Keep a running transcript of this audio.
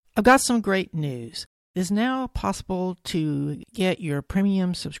I've got some great news. It is now possible to get your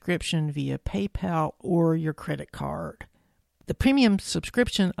premium subscription via PayPal or your credit card. The premium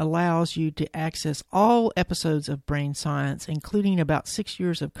subscription allows you to access all episodes of Brain Science, including about 6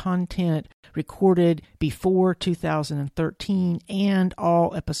 years of content recorded before 2013 and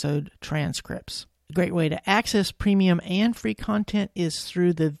all episode transcripts. A great way to access premium and free content is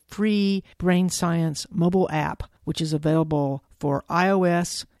through the free Brain Science mobile app, which is available for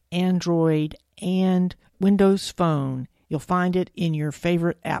iOS, Android, and Windows Phone. You'll find it in your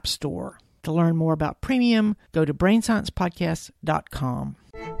favorite app store. To learn more about premium, go to brainsciencepodcast.com.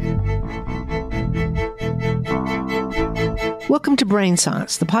 Welcome to Brain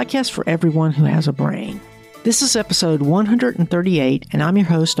Science, the podcast for everyone who has a brain. This is episode 138, and I'm your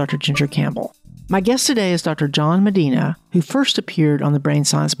host, Dr. Ginger Campbell. My guest today is Dr. John Medina, who first appeared on the Brain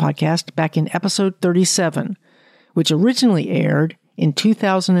Science podcast back in episode 37, which originally aired in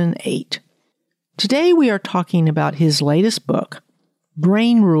 2008. Today we are talking about his latest book,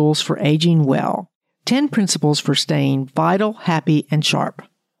 Brain Rules for Aging Well, 10 Principles for Staying Vital, Happy, and Sharp.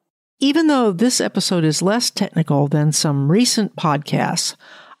 Even though this episode is less technical than some recent podcasts,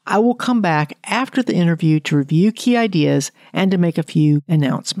 I will come back after the interview to review key ideas and to make a few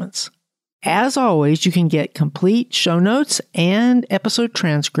announcements. As always, you can get complete show notes and episode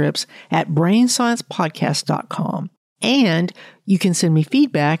transcripts at brainsciencepodcast.com. And you can send me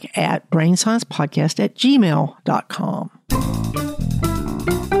feedback at brainsciencepodcast@gmail.com.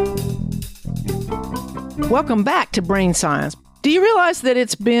 Welcome back to Brain Science. Do you realize that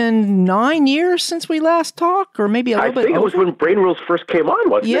it's been 9 years since we last talked, or maybe a little bit over? I think it was when Brain Rules first came on,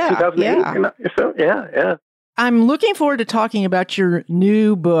 wasn't it? 2008? Yeah. I'm looking forward to talking about your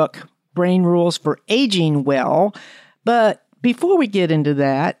new book, Brain Rules for Aging Well. But before we get into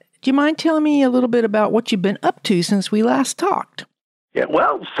that, do you mind telling me a little bit about what you've been up to since we last talked? Yeah,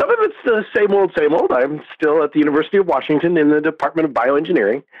 well, some of it's the same old, same old. I'm still at the University of Washington in the Department of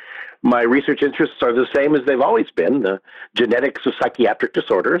Bioengineering. My research interests are the same as they've always been, the genetics of psychiatric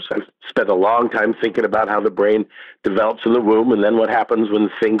disorders. I've spent a long time thinking about how the brain develops in the womb and then what happens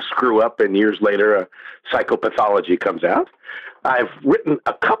when things screw up and years later a psychopathology comes out. I've written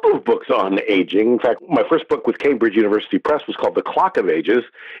a couple of books on aging. In fact, my first book with Cambridge University Press was called The Clock of Ages.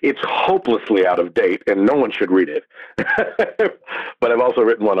 It's hopelessly out of date, and no one should read it. But I've also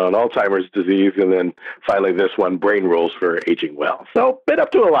written one on Alzheimer's disease, and then finally this one, Brain Rules for Aging Well. So been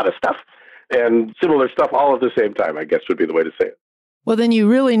up to a lot of stuff, and similar stuff all at the same time, I guess would be the way to say it. Well, then you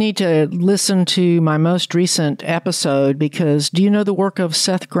really need to listen to my most recent episode, because do you know the work of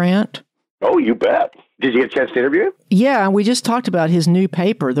Seth Grant? Oh, you bet. Did you get a chance to interview him? Yeah, we just talked about his new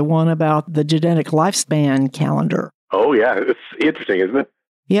paper, the one about the genetic lifespan calendar. Oh, yeah. It's interesting, isn't it?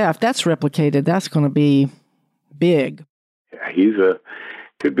 Yeah, if that's replicated, that's going to be big. Yeah, he's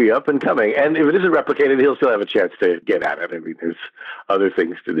could be up and coming. And if it isn't replicated, he'll still have a chance to get at it. I mean, there's other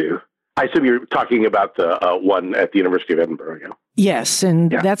things to do. I assume you're talking about the one at the University of Edinburgh, yeah? Yes, and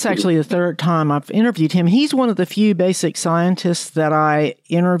that's actually the third time I've interviewed him. He's one of the few basic scientists that I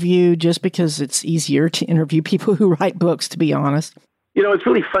interview just because it's easier to interview people who write books, to be honest. You know, it's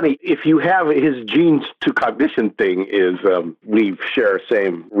really funny. If you have his genes to cognition thing is we share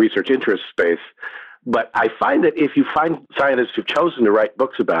same research interest space. But I find that if you find scientists who've chosen to write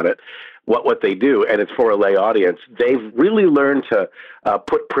books about it, what they do, and it's for a lay audience, they've really learned to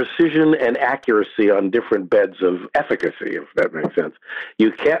put precision and accuracy on different beds of efficacy, if that makes sense.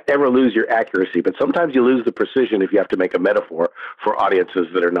 You can't ever lose your accuracy, but sometimes you lose the precision if you have to make a metaphor for audiences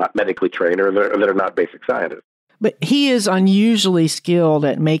that are not medically trained or that are not basic scientists. But he is unusually skilled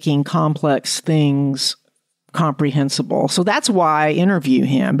at making complex things comprehensible. So that's why I interview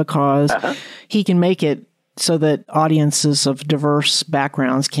him, because he can make it so that audiences of diverse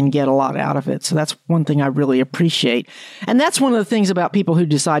backgrounds can get a lot out of it. So that's one thing I really appreciate. And that's one of the things about people who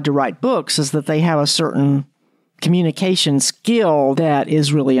decide to write books, is that they have a certain communication skill that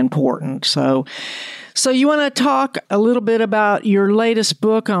is really important. So you want to talk a little bit about your latest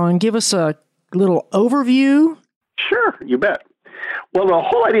book and give us a little overview? Sure, you bet. Well, the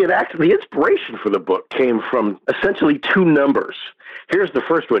whole idea of actually, the inspiration for the book came from essentially two numbers. Here's the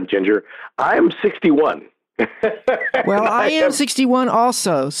first one, Ginger. I'm 61. Well, I am 61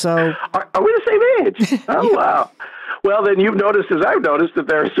 also, so... Are we the same age? Oh, wow. Well, then you've noticed, as I've noticed, that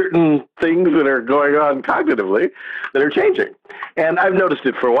there are certain things that are going on cognitively that are changing. And I've noticed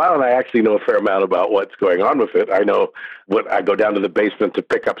it for a while, and I actually know a fair amount about what's going on with it. I know when I go down to the basement to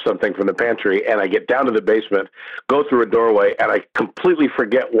pick up something from the pantry, and I get down to the basement, go through a doorway, and I completely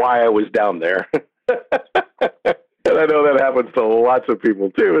forget why I was down there. And I know that happens to lots of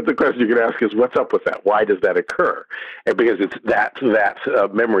people too. And the question you can ask is, what's up with that? Why does that occur? And because it's that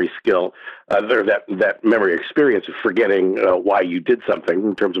memory skill, or that memory experience of forgetting why you did something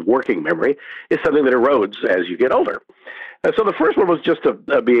in terms of working memory is something that erodes as you get older. So the first one was just to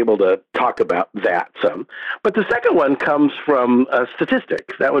be able to talk about that some. But the second one comes from a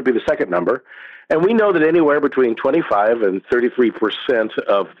statistic. That would be the second number. And we know that anywhere between 25 and 33%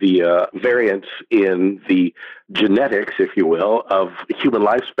 of the variance in the genetics, if you will, of human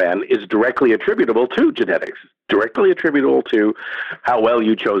lifespan is directly attributable to genetics, directly attributable to how well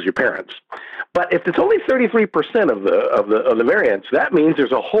you chose your parents. But if it's only 33% of the variance, that means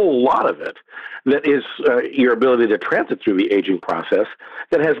there's a whole lot of it that is your ability to transit through the aging process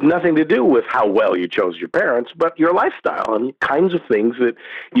that has nothing to do with how well you chose your parents, but your lifestyle and kinds of things that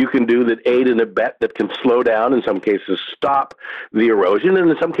you can do that aid and abet, that can slow down, in some cases stop the erosion,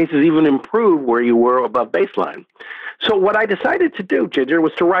 and in some cases even improve where you were above baseline. So what I decided to do, Ginger,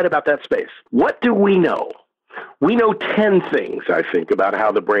 was to write about that space. What do we know? We know 10 things, I think, about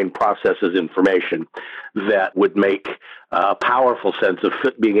how the brain processes information that would make a powerful sense of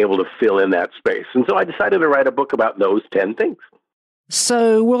being able to fill in that space. And so I decided to write a book about those 10 things.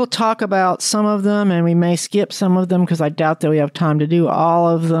 So we'll talk about some of them, and we may skip some of them because I doubt that we have time to do all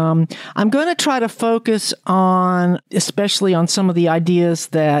of them. I'm going to try to focus on, especially on some of the ideas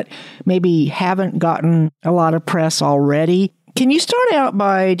that maybe haven't gotten a lot of press already. Can you start out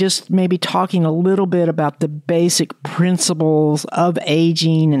by just maybe talking a little bit about the basic principles of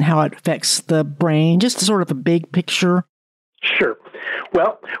aging and how it affects the brain, just sort of a big picture? Sure.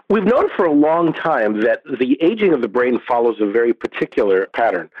 Well, we've known for a long time that the aging of the brain follows a very particular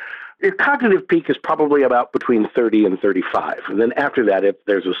pattern. Your cognitive peak is probably about between 30 and 35. And then after that,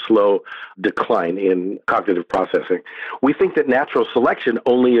 there's a slow decline in cognitive processing. We think that natural selection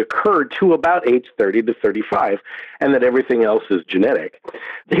only occurred to about age 30 to 35, and that everything else is genetic.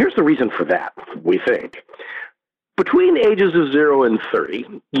 Here's the reason for that, we think. Between ages of 0 and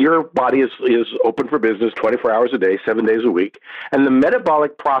 30, your body is open for business 24 hours a day, 7 days a week, and the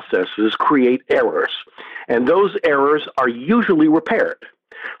metabolic processes create errors. And those errors are usually repaired.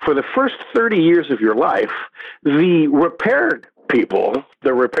 For the first 30 years of your life, the repaired people,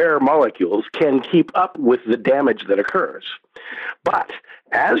 the repair molecules, can keep up with the damage that occurs. But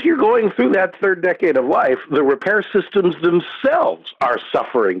as you're going through that third decade of life, the repair systems themselves are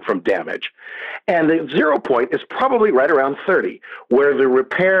suffering from damage. And the 0 point is probably right around 30, where the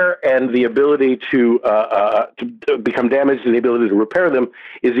repair and the ability to become damaged and the ability to repair them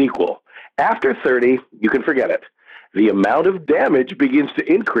is equal. After 30, you can forget it. The amount of damage begins to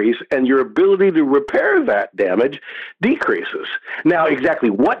increase, and your ability to repair that damage decreases. Now, exactly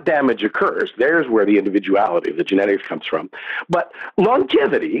what damage occurs, there's where the individuality, the genetics comes from. But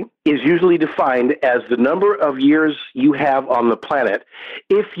longevity is usually defined as the number of years you have on the planet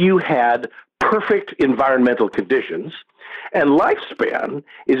if you had perfect environmental conditions. And lifespan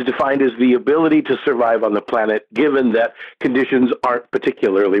is defined as the ability to survive on the planet given that conditions aren't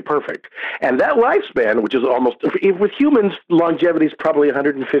particularly perfect. And that lifespan, which is almost, with humans, longevity is probably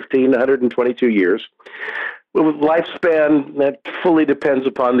 115, 122 years. With lifespan, that fully depends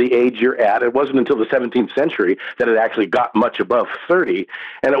upon the age you're at. It wasn't until the 17th century that it actually got much above 30.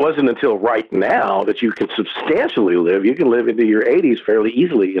 And it wasn't until right now that you can substantially live. You can live into your 80s fairly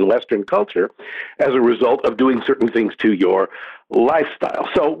easily in Western culture as a result of doing certain things to your lifestyle.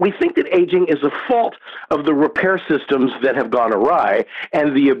 So we think that aging is a fault of the repair systems that have gone awry,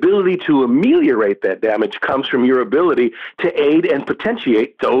 and the ability to ameliorate that damage comes from your ability to aid and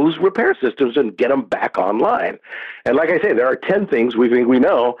potentiate those repair systems and get them back online. And like I say, there are 10 things we think we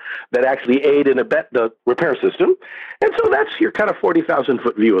know that actually aid and abet the repair system. And so that's your kind of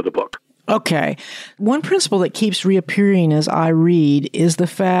 40,000-foot view of the book. Okay. One principle that keeps reappearing as I read is the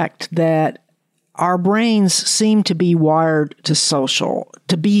fact that our brains seem to be wired to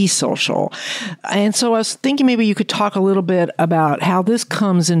be social. And so I was thinking maybe you could talk a little bit about how this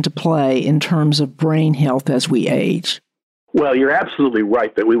comes into play in terms of brain health as we age. Well, you're absolutely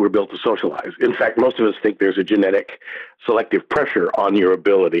right that we were built to socialize. In fact, most of us think there's a genetic selective pressure on your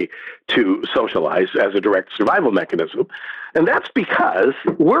ability to socialize as a direct survival mechanism. And that's because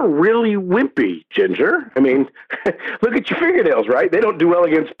we're really wimpy, Ginger. I mean, look at your fingernails, right? They don't do well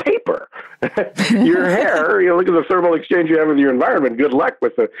against paper. Your hair, look at the thermal exchange you have with your environment. Good luck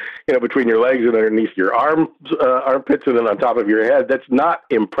with the, between your legs and underneath your armpits and then on top of your head. That's not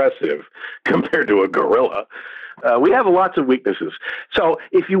impressive compared to a gorilla. We have lots of weaknesses. So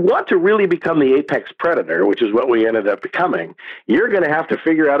if you want to really become the apex predator, which is what we ended up becoming, you're going to have to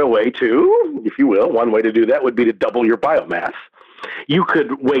figure out a way to, if you will, one way to do that would be to double your biomass. You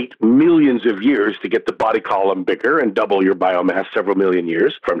could wait millions of years to get the body column bigger and double your biomass several million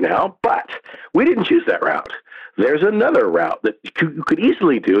years from now, but we didn't choose that route. There's another route that you could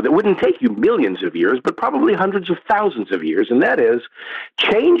easily do that wouldn't take you millions of years, but probably hundreds of thousands of years, and that is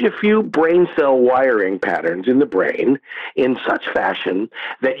change a few brain cell wiring patterns in the brain in such fashion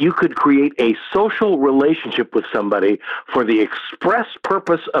that you could create a social relationship with somebody for the express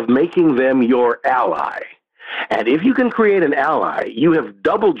purpose of making them your ally. And if you can create an ally, you have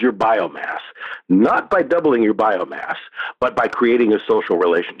doubled your biomass, not by doubling your biomass, but by creating a social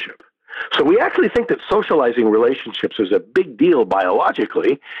relationship. So we actually think that socializing relationships is a big deal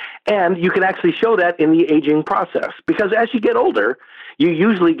biologically, and you can actually show that in the aging process. Because as you get older, you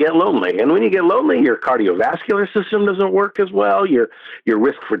usually get lonely. And when you get lonely, your cardiovascular system doesn't work as well. Your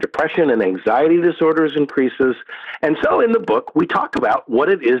risk for depression and anxiety disorders increases. And so in the book, we talk about what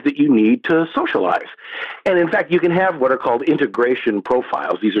it is that you need to socialize. And in fact, you can have what are called integration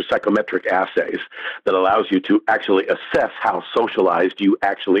profiles. These are psychometric assays that allows you to actually assess how socialized you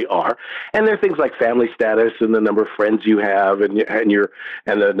actually are. And there are things like family status and the number of friends you have and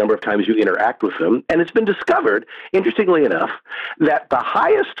the number of times you interact with them. And it's been discovered, interestingly enough, that the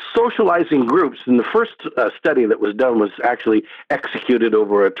highest socializing groups in the first study that was done was actually executed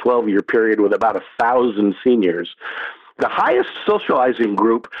over a 12-year period with about 1,000 seniors. The highest socializing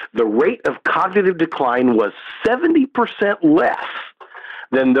group, the rate of cognitive decline was 70% less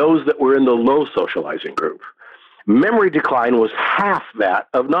than those that were in the low socializing group. Memory decline was half that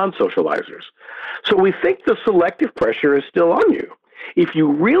of non-socializers. So we think the selective pressure is still on you. If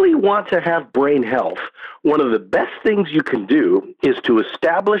you really want to have brain health, one of the best things you can do is to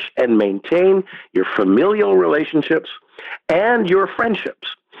establish and maintain your familial relationships and your friendships.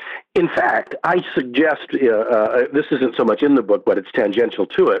 In fact, I suggest, this isn't so much in the book, but it's tangential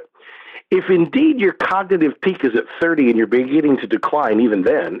to it. If indeed your cognitive peak is at 30 and you're beginning to decline even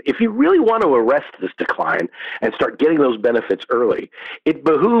then, if you really want to arrest this decline and start getting those benefits early, it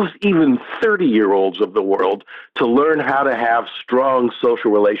behooves even 30-year-olds of the world to learn how to have strong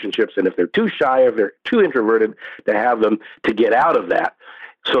social relationships. And if they're too shy, if they're too introverted, to have them to get out of that,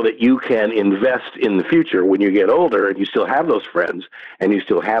 so that you can invest in the future when you get older and you still have those friends and you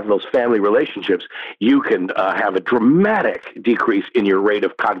still have those family relationships. You can have a dramatic decrease in your rate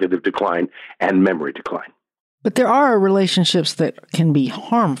of cognitive decline and memory decline. But there are relationships that can be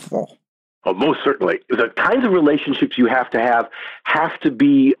harmful. Oh, most certainly. The kinds of relationships you have to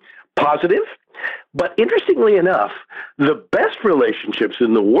be positive. But interestingly enough, the best relationships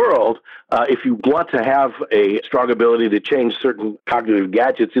in the world, if you want to have a strong ability to change certain cognitive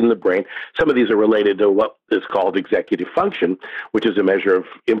gadgets in the brain, some of these are related to what is called executive function, which is a measure of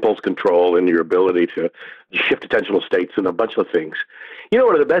impulse control and your ability to shift attentional states and a bunch of things. You know,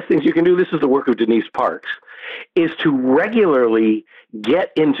 one of the best things you can do, this is the work of Denise Parks, is to regularly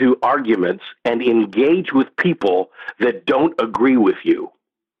get into arguments and engage with people that don't agree with you,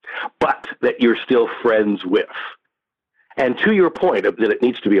 but that you're still friends with. And to your point of that it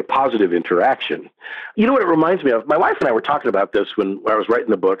needs to be a positive interaction, you know what it reminds me of? My wife and I were talking about this when I was writing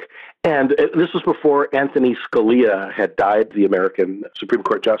the book, and this was before Anthony Scalia had died, the American Supreme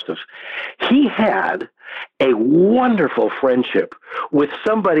Court Justice. He had a wonderful friendship with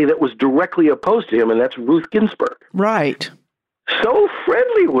somebody that was directly opposed to him, and that's Ruth Ginsburg. Right. So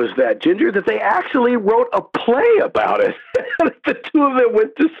friendly was that, Ginger, that they actually wrote a play about it that the two of them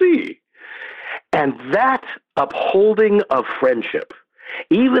went to see. And that upholding of friendship,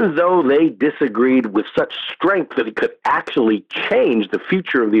 even though they disagreed with such strength that it could actually change the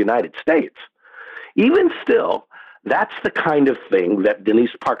future of the United States, even still, that's the kind of thing that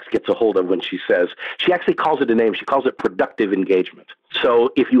Denise Parks gets a hold of when she says, she actually calls it a name, she calls it productive engagement. So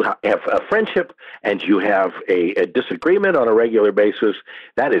if you have a friendship and you have a disagreement on a regular basis,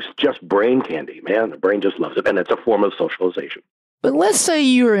 that is just brain candy, man. The brain just loves it, and it's a form of socialization. But let's say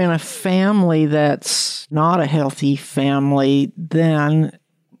you're in a family that's not a healthy family, then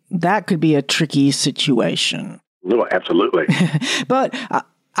that could be a tricky situation. No, absolutely. But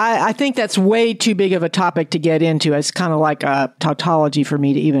I think that's way too big of a topic to get into. It's kind of like a tautology for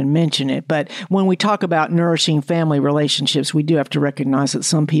me to even mention it. But when we talk about nourishing family relationships, we do have to recognize that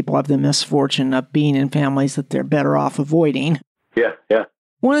some people have the misfortune of being in families that they're better off avoiding. Yeah.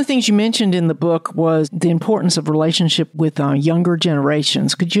 One of the things you mentioned in the book was the importance of relationship with younger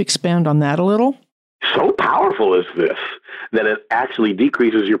generations. Could you expand on that a little? So powerful is this that it actually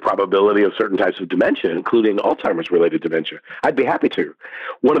decreases your probability of certain types of dementia, including Alzheimer's-related dementia. I'd be happy to.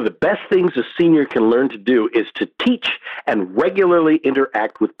 One of the best things a senior can learn to do is to teach and regularly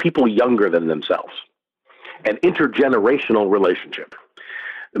interact with people younger than themselves, an intergenerational relationship.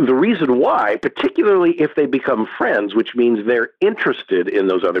 The reason why, particularly if they become friends, which means they're interested in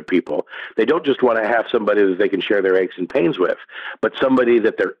those other people, they don't just want to have somebody that they can share their aches and pains with, but somebody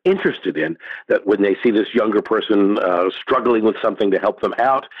that they're interested in, that when they see this younger person struggling with something to help them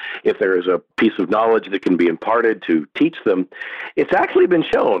out, if there is a piece of knowledge that can be imparted to teach them, it's actually been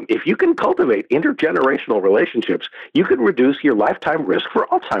shown, if you can cultivate intergenerational relationships, you can reduce your lifetime risk for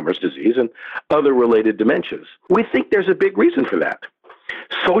Alzheimer's disease and other related dementias. We think there's a big reason for that.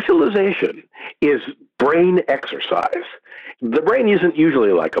 Socialization is brain exercise. The brain isn't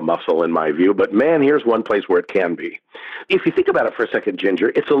usually like a muscle in my view, but man, here's one place where it can be. If you think about it for a second, Ginger,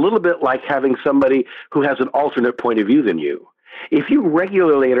 it's a little bit like having somebody who has an alternate point of view than you. If you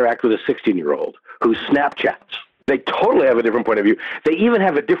regularly interact with a 16-year-old who Snapchats, they totally have a different point of view. They even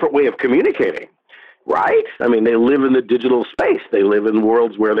have a different way of communicating. Right? I mean, they live in the digital space. They live in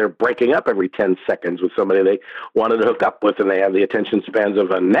worlds where they're breaking up every 10 seconds with somebody they wanted to hook up with, and they have the attention spans of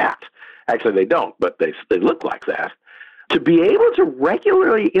a gnat. Actually, they don't, but they look like that. To be able to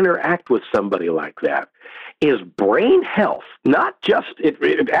regularly interact with somebody like that is brain health. Not just, it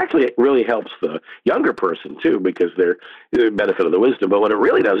really helps the younger person, too, because they're the benefit of the wisdom. But what it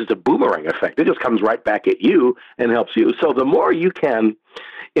really does is a boomerang effect. It just comes right back at you and helps you. So the more you can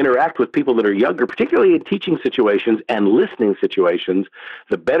interact with people that are younger, particularly in teaching situations and listening situations,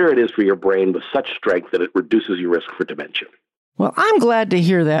 the better it is for your brain with such strength that it reduces your risk for dementia. Well, I'm glad to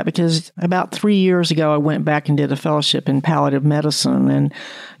hear that because about 3 years ago, I went back and did a fellowship in palliative medicine. And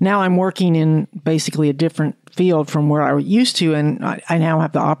now I'm working in basically a different field from where I used to. And I now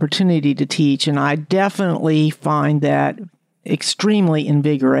have the opportunity to teach. And I definitely find that extremely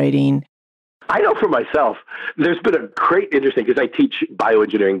invigorating. I know for myself, there's been a great interesting, because I teach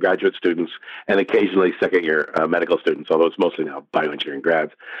bioengineering graduate students and occasionally second-year medical students, although it's mostly now bioengineering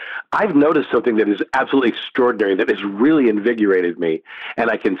grads. I've noticed something that is absolutely extraordinary that has really invigorated me, and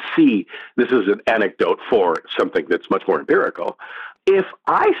I can see this is an anecdote for something that's much more empirical. If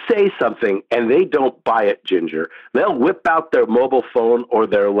I say something and they don't buy it, Ginger, they'll whip out their mobile phone or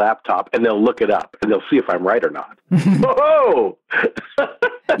their laptop and they'll look it up and they'll see if I'm right or not. Whoa!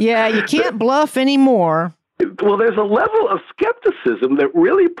 Yeah, you can't bluff anymore. Well, there's a level of skepticism that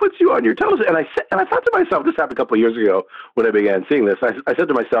really puts you on your toes. And I thought to myself, this happened a couple of years ago when I began seeing this, I said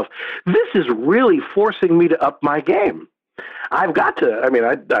to myself, this is really forcing me to up my game. I've got to,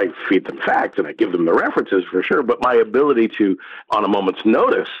 I feed them facts and I give them the references for sure, but my ability to, on a moment's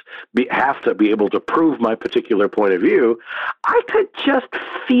notice, have to be able to prove my particular point of view, I could just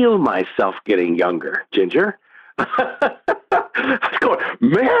feel myself getting younger, Ginger. I was going,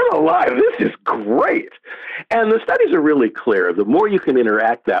 man alive, this is great. And the studies are really clear. The more you can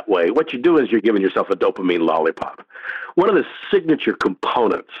interact that way, what you do is you're giving yourself a dopamine lollipop. One of the signature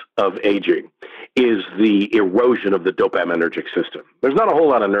components of aging is the erosion of the dopaminergic system. There's not a whole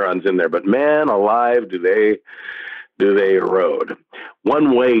lot of neurons in there, but man alive, do they erode.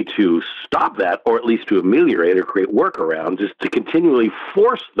 One way to stop that, or at least to ameliorate or create workarounds, is to continually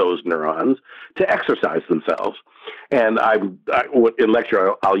force those neurons to exercise themselves. And in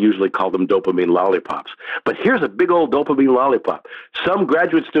lecture, I'll usually call them dopamine lollipops. But here's a big old dopamine lollipop. Some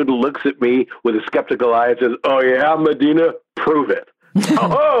graduate student looks at me with a skeptical eye and says, "Oh yeah, Medina, prove it."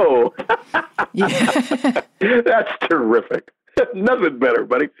 Oh, that's terrific. Nothing better,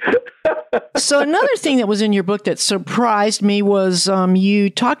 buddy. So another thing that was in your book that surprised me was you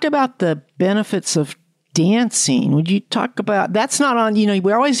talked about the benefits of dancing. Would you talk about, that's not on,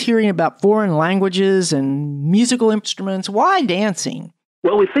 we're always hearing about foreign languages and musical instruments. Why dancing?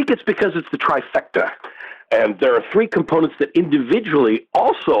 Well, we think it's because it's the trifecta. And there are three components that individually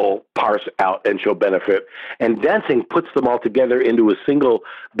also parse out and show benefit, and dancing puts them all together into a single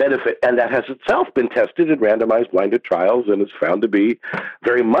benefit, and that has itself been tested in randomized blinded trials and is found to be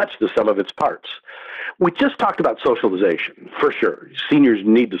very much the sum of its parts. We just talked about socialization, for sure. Seniors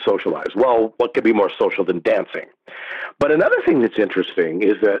need to socialize. Well, what could be more social than dancing? But another thing that's interesting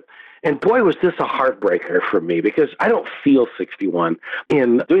is that, and boy, was this a heartbreaker for me, because I don't feel 61.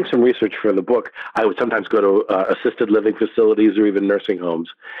 In doing some research for the book, I would sometimes go to assisted living facilities or even nursing homes.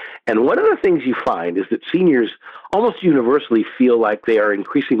 And one of the things you find is that seniors almost universally feel like they are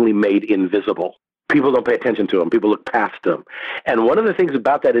increasingly made invisible. People don't pay attention to them. People look past them. And one of the things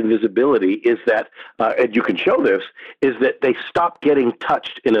about that invisibility is that, and you can show this, is that they stop getting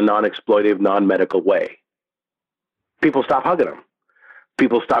touched in a non-exploitive, non-medical way. People stop hugging them.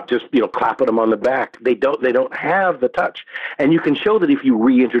 People stop just, clapping them on the back. They don't have the touch. And you can show that if you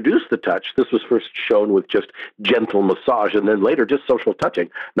reintroduce the touch, this was first shown with just gentle massage and then later just social touching,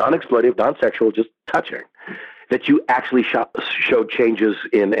 non-exploitive, non-sexual, just touching, that you actually showed changes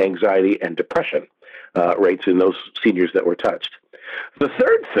in anxiety and depression rates in those seniors that were touched. The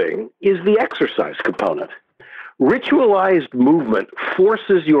third thing is the exercise component. Ritualized movement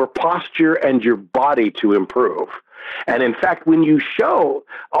forces your posture and your body to improve. And in fact, when you show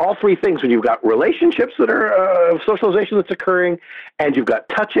all three things, when you've got relationships that are socialization that's occurring, and you've got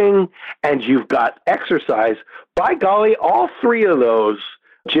touching, and you've got exercise, by golly, all three of those,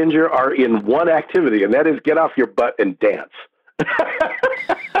 Ginger, are in one activity, and that is get off your butt and dance.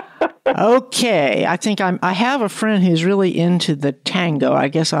 Okay, I think I have a friend who's really into the tango. I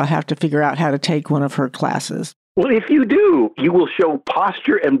guess I'll have to figure out how to take one of her classes. Well, if you do, you will show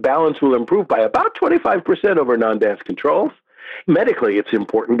posture and balance will improve by about 25% over non-dance controls. Medically, it's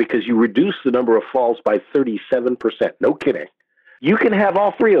important because you reduce the number of falls by 37%. No kidding. You can have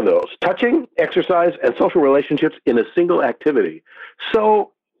all three of those, touching, exercise, and social relationships in a single activity.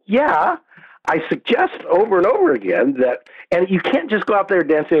 So, yeah, I suggest over and over again that, and you can't just go out there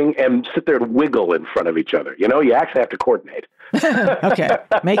dancing and sit there and wiggle in front of each other. You know, you actually have to coordinate. Okay,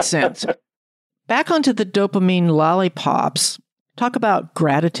 makes sense. Back onto the dopamine lollipops, talk about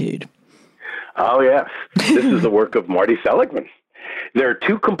gratitude. Oh, yes. This is the work of Marty Seligman. There are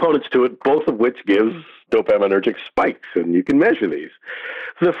two components to it, both of which gives dopaminergic spikes, and you can measure these.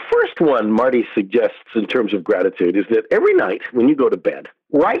 The first one Marty suggests in terms of gratitude is that every night when you go to bed,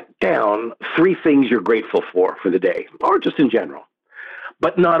 write down three things you're grateful for the day, or just in general.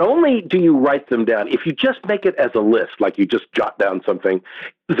 But not only do you write them down, if you just make it as a list, like you just jot down something,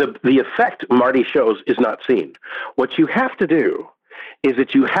 the effect Marty shows is not seen. What you have to do is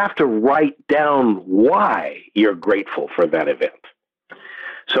that you have to write down why you're grateful for that event.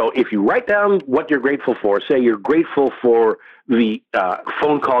 So if you write down what you're grateful for, say you're grateful for the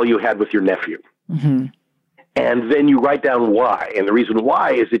phone call you had with your nephew. Mm-hmm. And then you write down why. And the reason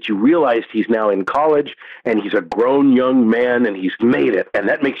why is that you realized he's now in college and he's a grown young man and he's made it. And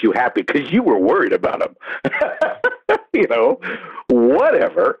that makes you happy because you were worried about him. You know,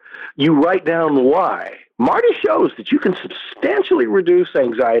 whatever. You write down why. Marty shows that you can substantially reduce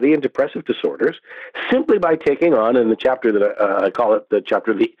anxiety and depressive disorders simply by taking on, in the chapter that I call it the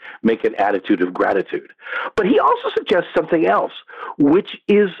chapter, the Make an Attitude of Gratitude. But he also suggests something else, which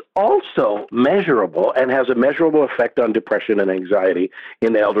is also measurable and has a measurable effect on depression and anxiety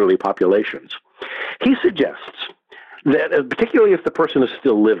in elderly populations. He suggests that, particularly if the person is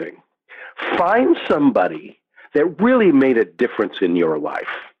still living, find somebody that really made a difference in your life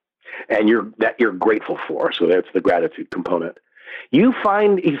and that you're grateful for. So that's the gratitude component. You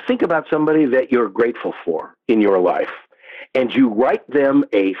think about somebody that you're grateful for in your life, and you write them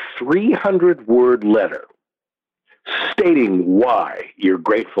a 300-word letter stating why you're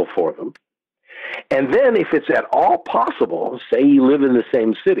grateful for them. And then if it's at all possible, say you live in the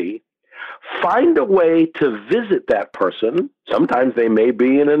same city, find a way to visit that person. Sometimes they may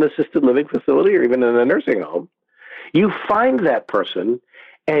be in an assisted living facility or even in a nursing home. You find that person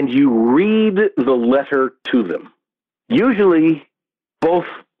and you read the letter to them. Usually, both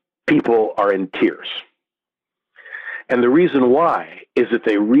people are in tears. And the reason why is that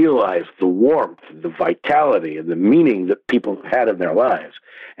they realize the warmth, the vitality, and the meaning that people have had in their lives.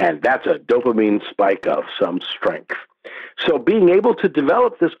 And that's a dopamine spike of some strength. So being able to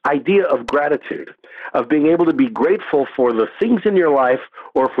develop this idea of gratitude, of being able to be grateful for the things in your life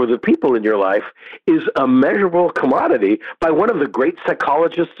or for the people in your life, is a measurable commodity by one of the great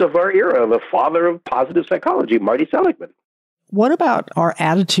psychologists of our era, the father of positive psychology, Marty Seligman. What about our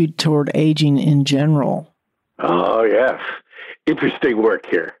attitude toward aging in general? Oh, yes. Interesting work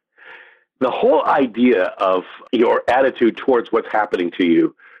here. The whole idea of your attitude towards what's happening to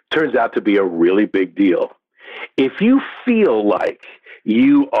you turns out to be a really big deal. If you feel like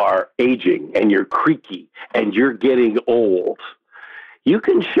you are aging and you're creaky and you're getting old, you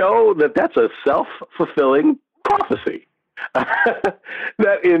can show that that's a self-fulfilling prophecy.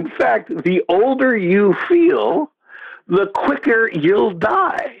 That, in fact, the older you feel, the quicker you'll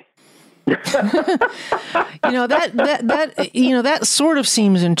die. That sort of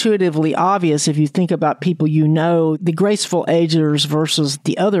seems intuitively obvious if you think about people the graceful agers versus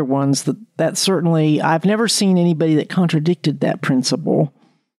the other ones. That certainly, I've never seen anybody that contradicted that principle.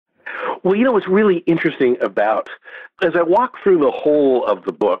 Well, what's really interesting about, as I walked through the whole of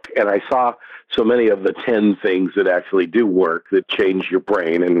the book and I saw so many of the 10 things that actually do work, that change your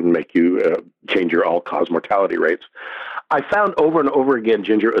brain and make you change your all-cause mortality rates, I found over and over again,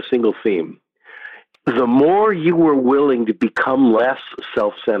 Ginger, a single theme. The more you were willing to become less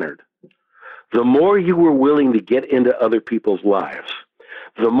self-centered, the more you were willing to get into other people's lives,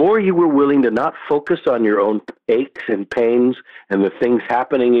 the more you were willing to not focus on your own aches and pains and the things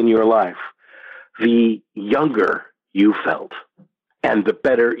happening in your life, the younger you felt and the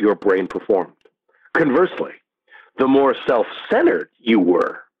better your brain performed. Conversely, the more self-centered you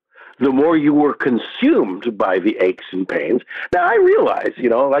were, the more you were consumed by the aches and pains. Now, I realize,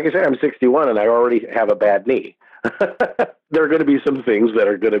 like I say, I'm 61 and I already have a bad knee. There are going to be some things that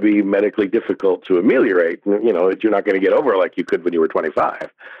are going to be medically difficult to ameliorate, that you're not going to get over like you could when you were 25,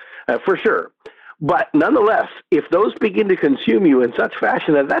 for sure. But nonetheless, if those begin to consume you in such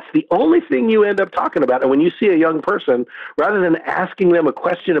fashion that that's the only thing you end up talking about, and when you see a young person, rather than asking them a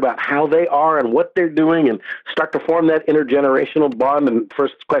question about how they are and what they're doing and start to form that intergenerational bond, and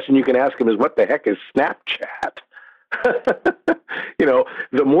first question you can ask them is, what the heck is Snapchat?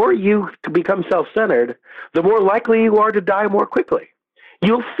 The more you become self-centered, the more likely you are to die more quickly.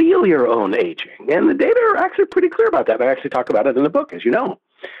 You'll feel your own aging, and the data are actually pretty clear about that. I actually talk about it in the book, as you know.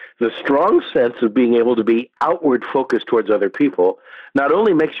 The strong sense of being able to be outward focused towards other people not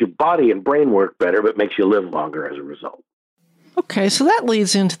only makes your body and brain work better, but makes you live longer as a result. Okay, so that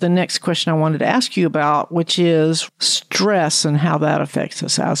leads into the next question I wanted to ask you about, which is stress and how that affects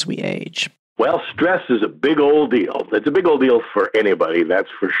us as we age. Well, stress is a big old deal. It's a big old deal for anybody,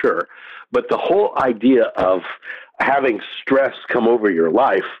 that's for sure. But the whole idea of having stress come over your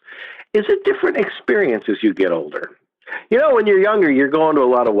life is a different experience as you get older. When you're younger, you're going to a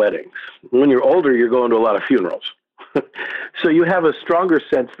lot of weddings. When you're older, you're going to a lot of funerals. So you have a stronger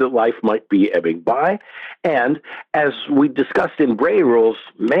sense that life might be ebbing by. And as we discussed in Brain Rules,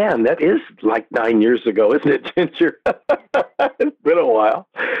 man, that is like 9 years ago, isn't it, Ginger? It's been a while.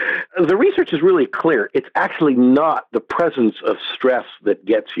 The research is really clear. It's actually not the presence of stress that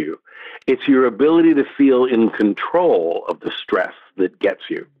gets you. It's your ability to feel in control of the stress that gets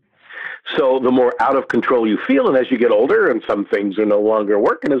you. So the more out of control you feel, and as you get older and some things are no longer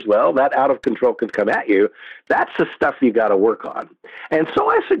working as well, that out of control can come at you. That's the stuff you got to work on. And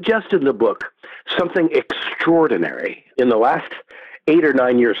so I suggest in the book something extraordinary. In the last 8 or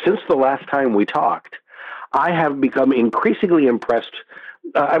 9 years, since the last time we talked, I have become increasingly impressed.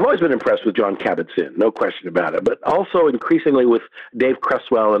 I've always been impressed with Jon Kabat-Zinn, no question about it, but also increasingly with Dave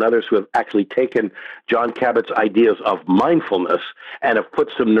Cresswell and others who have actually taken Jon Kabat's ideas of mindfulness and have put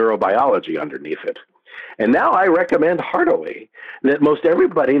some neurobiology underneath it. And now I recommend heartily that most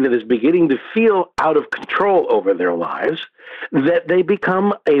everybody that is beginning to feel out of control over their lives, that they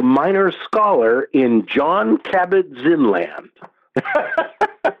become a minor scholar in Jon Kabat-Zinn land.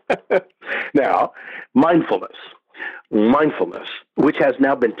 Now, mindfulness, which has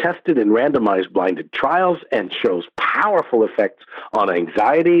now been tested in randomized blinded trials and shows powerful effects on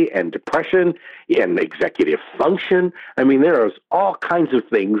anxiety and depression and executive function. I mean, there are all kinds of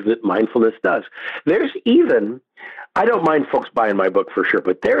things that mindfulness does. There's even, I don't mind folks buying my book for sure,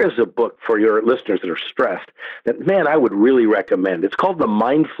 but there is a book for your listeners that are stressed that, man, I would really recommend. It's called The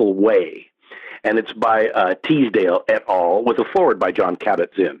Mindful Way, and it's by Teasdale et al. With a foreword by Jon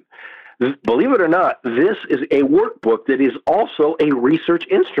Kabat-Zinn. Believe it or not, this is a workbook that is also a research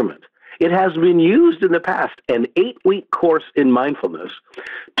instrument. It has been used in the past, an 8-week course in mindfulness,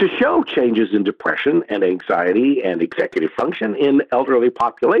 to show changes in depression and anxiety and executive function in elderly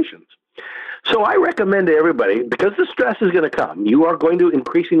populations. So I recommend to everybody, because the stress is going to come, you are going to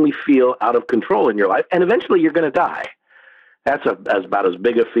increasingly feel out of control in your life, and eventually you're going to die. That's about as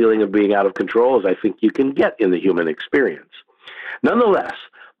big a feeling of being out of control as I think you can get in the human experience. Nonetheless,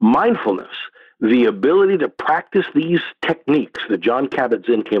 mindfulness, the ability to practice these techniques that Jon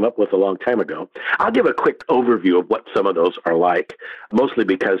Kabat-Zinn came up with a long time ago. I'll give a quick overview of what some of those are like, mostly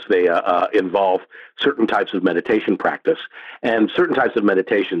because they involve certain types of meditation practice, and certain types of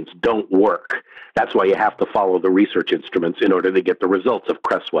meditations don't work. That's why you have to follow the research instruments in order to get the results of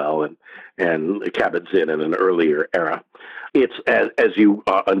Cresswell and Kabat-Zinn in an earlier era. It's, as you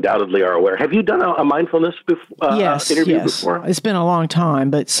undoubtedly are aware. Have you done a mindfulness interview before? It's been a long time,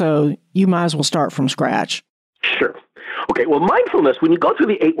 but so you might as well start from scratch. Sure. Okay, well, mindfulness, when you go through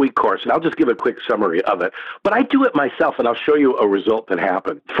the 8-week course, and I'll just give a quick summary of it, but I do it myself, and I'll show you a result that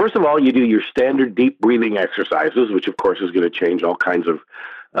happened. First of all, you do your standard deep breathing exercises, which, of course, is going to change all kinds of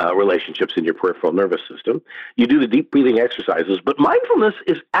relationships in your peripheral nervous system. You do the deep breathing exercises, but mindfulness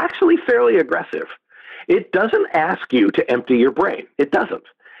is actually fairly aggressive. It doesn't ask you to empty your brain. It doesn't.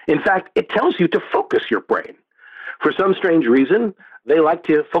 In fact, it tells you to focus your brain. For some strange reason, they like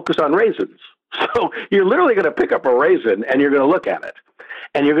to focus on raisins. So you're literally going to pick up a raisin and you're going to look at it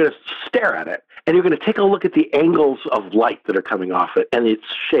and you're going to stare at it and you're going to take a look at the angles of light that are coming off it and its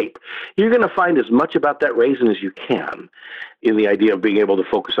shape. You're going to find as much about that raisin as you can in the idea of being able to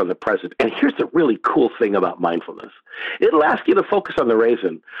focus on the present. And here's the really cool thing about mindfulness. It'll ask you to focus on the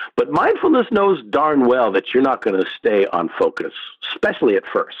raisin, but mindfulness knows darn well that you're not going to stay on focus, especially at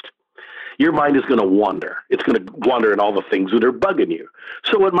first. your mind is going to wander. It's going to wander in all the things that are bugging you.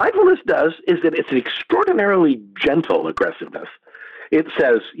 So what mindfulness does is that it's an extraordinarily gentle aggressiveness. It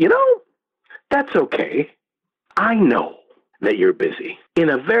says, that's okay. I know that you're busy. In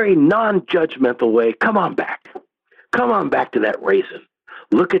a very non-judgmental way, come on back. Come on back to that raisin.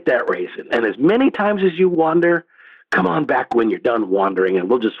 Look at that raisin. And as many times as you wander, come on back when you're done wandering, and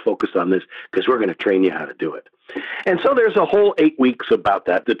we'll just focus on this because we're going to train you how to do it. And so there's a whole 8 weeks about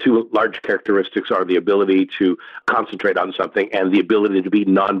that. The two large characteristics are the ability to concentrate on something and the ability to be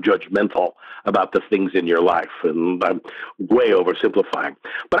non-judgmental about the things in your life. And I'm way oversimplifying.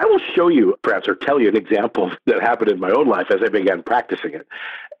 But I will show you, perhaps, or tell you an example that happened in my own life as I began practicing it.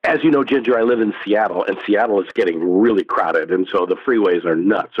 As you know, Ginger, I live in Seattle, and Seattle is getting really crowded, and so the freeways are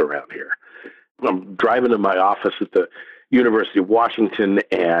nuts around here. I'm driving to my office at the University of Washington,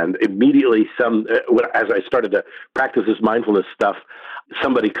 and immediately as I started to practice this mindfulness stuff,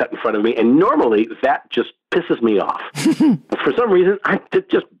 somebody cut in front of me, and normally that just pisses me off. For some reason, it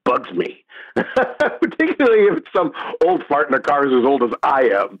just bugs me. Particularly if it's some old fart in a car as old as I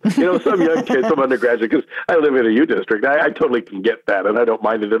am. Some young kid, some undergraduate, because I live in a U district. I totally can get that, and I don't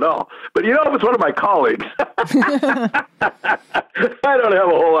mind it at all. But if it's one of my colleagues, I don't have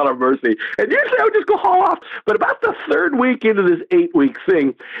a whole lot of mercy. And usually I would just go haul off. But about the third week into this 8-week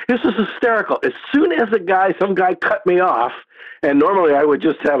thing, this was hysterical. As soon as some guy cut me off, and normally I would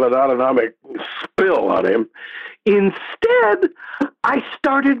just have an autonomic spill on him, instead, I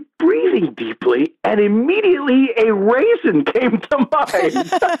started breathing deeply, and immediately a raisin came to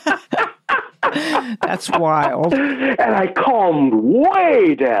mind. That's wild. And I calmed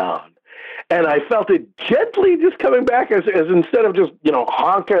way down, and I felt it gently just coming back as instead of just,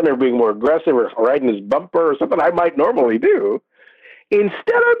 honking or being more aggressive or riding his bumper or something I might normally do, instead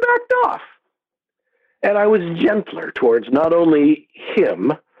I backed off. And I was gentler towards not only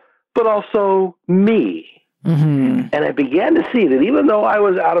him, but also me. Mm-hmm. And I began to see that even though I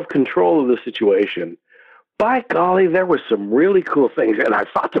was out of control of the situation, by golly, there were some really cool things. And I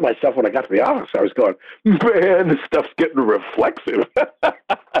thought to myself when I got to the office, I was going, man, this stuff's getting reflexive.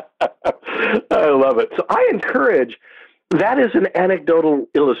 I love it. So I encourage, that is an anecdotal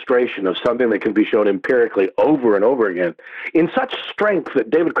illustration of something that can be shown empirically over and over again in such strength that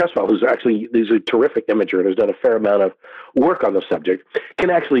David Creswell, he's a terrific imager and has done a fair amount of work on the subject, can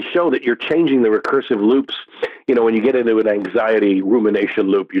actually show that you're changing the recursive loops. When you get into an anxiety rumination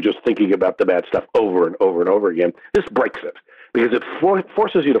loop, you're just thinking about the bad stuff over and over and over again. This breaks it because it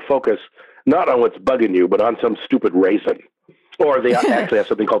forces you to focus not on what's bugging you, but on some stupid raisin. Or they actually have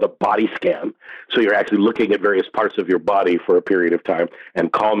something called a body scan. So you're actually looking at various parts of your body for a period of time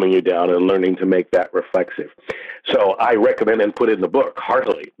and calming you down and learning to make that reflexive. So I recommend and put in the book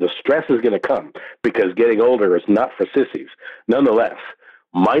heartily, the stress is going to come because getting older is not for sissies. Nonetheless,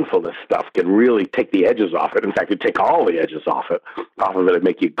 mindfulness stuff can really take the edges off it. In fact, it take all the edges off of it and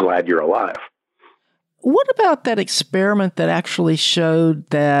make you glad you're alive. What about that experiment that actually showed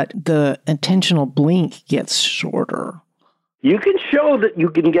that the intentional blink gets shorter? You can show that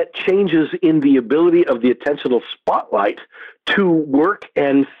you can get changes in the ability of the attentional spotlight to work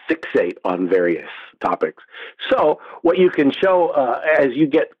and fixate on various topics. So what you can show as you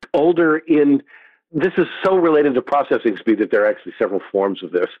get older this is so related to processing speed that there are actually several forms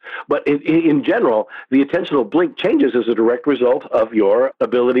of this. But in general, the attentional blink changes as a direct result of your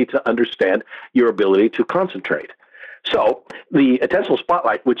ability to understand, your ability to concentrate. So the attentional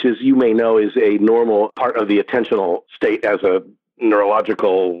spotlight, which as you may know is a normal part of the attentional state as a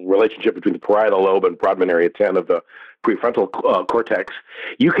neurological relationship between the parietal lobe and Brodmann area 10 of the prefrontal cortex,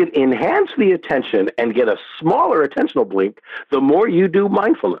 you can enhance the attention and get a smaller attentional blink the more you do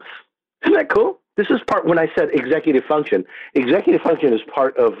mindfulness. Isn't that cool? This is part, when I said executive function is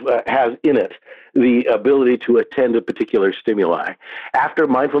part of, has in it the ability to attend a particular stimuli. After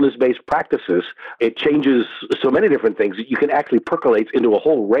mindfulness-based practices, it changes so many different things that you can actually percolate into a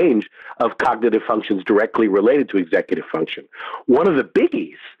whole range of cognitive functions directly related to executive function. One of the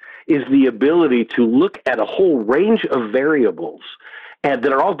biggies is the ability to look at a whole range of variables and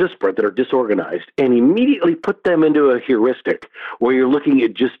that are all disparate, that are disorganized, and immediately put them into a heuristic where you're looking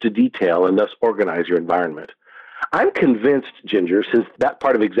at just a detail and thus organize your environment. I'm convinced, Ginger, since that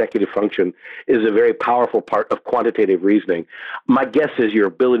part of executive function is a very powerful part of quantitative reasoning, my guess is your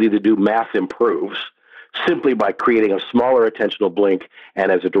ability to do math improves simply by creating a smaller attentional blink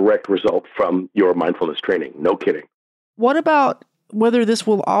and as a direct result from your mindfulness training. No kidding. What about whether this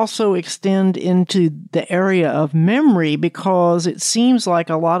will also extend into the area of memory, because it seems like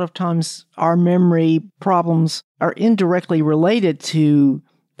a lot of times our memory problems are indirectly related to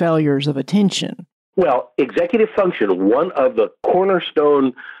failures of attention. Well, executive function, one of the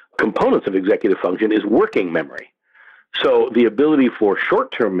cornerstone components of executive function is working memory. So the ability for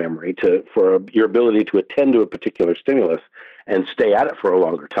short-term memory for your ability to attend to a particular stimulus and stay at it for a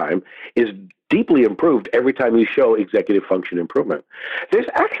longer time is deeply improved every time you show executive function improvement. There's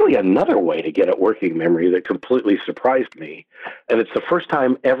actually another way to get at working memory that completely surprised me. And it's the first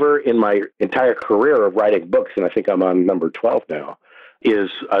time ever in my entire career of writing books, and I think I'm on number 12 now, is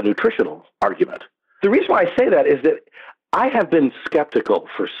a nutritional argument. The reason why I say that is that I have been skeptical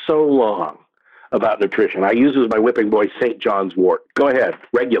for so long about nutrition. I use it as my whipping boy, St. John's wort. Go ahead,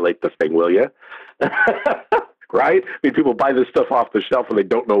 regulate the thing, will you? Right? I mean, people buy this stuff off the shelf and they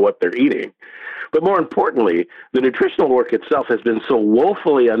don't know what they're eating. But more importantly, the nutritional work itself has been so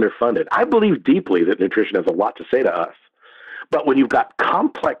woefully underfunded. I believe deeply that nutrition has a lot to say to us. But when you've got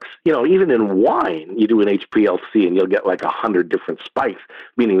complex, even in wine, you do an HPLC and you'll get like 100 different spikes,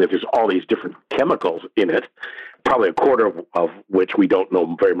 meaning that there's all these different chemicals in it, probably a quarter of which we don't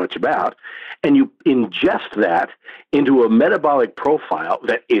know very much about. And you ingest that into a metabolic profile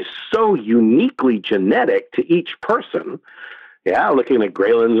that is so uniquely genetic to each person. Yeah, looking at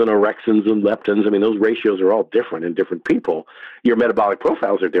grelins and orexins and leptins, I mean, those ratios are all different in different people. Your metabolic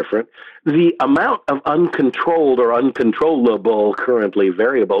profiles are different. The amount of uncontrolled or uncontrollable currently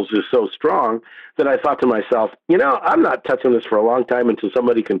variables is so strong that I thought to myself, I'm not touching this for a long time until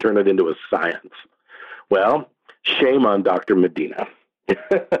somebody can turn it into a science. Well, shame on Dr. Medina.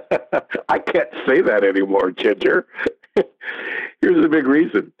 I can't say that anymore, Ginger. Here's the big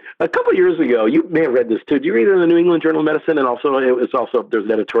reason. A couple of years ago, you may have read this too. Did you read it in the New England Journal of Medicine? And also, there's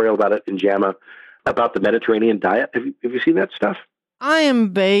an editorial about it in JAMA about the Mediterranean diet. Have you seen that stuff? I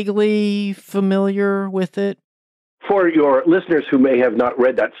am vaguely familiar with it. For your listeners who may have not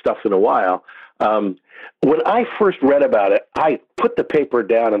read that stuff in a while, when I first read about it, I put the paper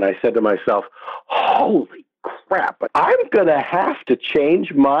down and I said to myself, holy crap, I'm going to have to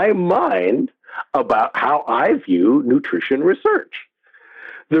change my mind about how I view nutrition research.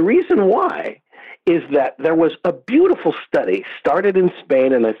 The reason why is that there was a beautiful study started in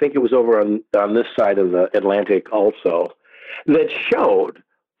Spain, and I think it was over on this side of the Atlantic also, that showed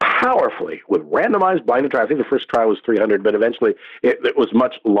powerfully with randomized blinded trial. I think the first trial was 300, but eventually it was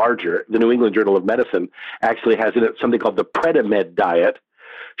much larger. The New England Journal of Medicine actually has in it something called the Predimed diet,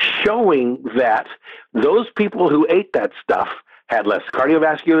 showing that those people who ate that stuff had less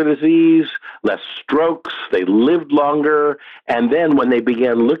cardiovascular disease, less strokes, they lived longer, and then when they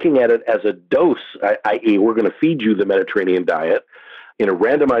began looking at it as a dose, i.e. we're going to feed you the Mediterranean diet, in a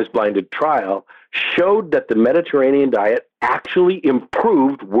randomized blinded trial, showed that the Mediterranean diet actually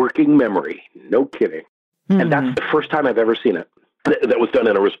improved working memory. No kidding. Mm-hmm. And that's the first time I've ever seen it. That was done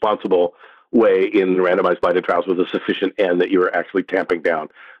in a responsible way in randomized blinded trials with a sufficient N that you were actually tamping down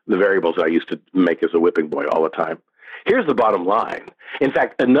the variables that I used to make as a whipping boy all the time. Here's the bottom line. In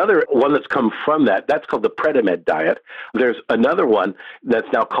fact, another one that's come from that's called the Predimed diet. There's another one that's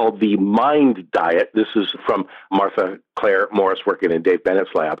now called the Mind diet. This is from Martha Claire Morris working in Dave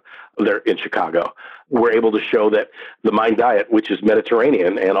Bennett's lab. They're in Chicago. We're able to show that the Mind diet, which is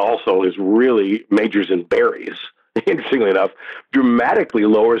Mediterranean and also is really majors in berries, interestingly enough, dramatically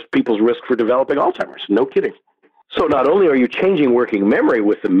lowers people's risk for developing Alzheimer's. No kidding. So not only are you changing working memory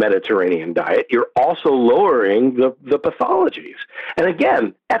with the Mediterranean diet, you're also lowering the pathologies. And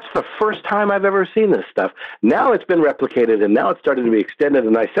again, that's the first time I've ever seen this stuff. Now it's been replicated and now it's starting to be extended.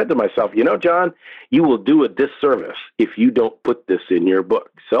 And I said to myself, John, you will do a disservice if you don't put this in your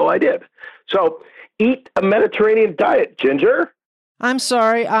book. So I did. So eat a Mediterranean diet, Ginger. I'm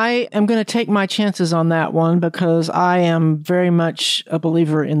sorry. I am going to take my chances on that one because I am very much a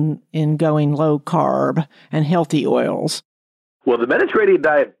believer in going low carb and healthy oils. Well, the Mediterranean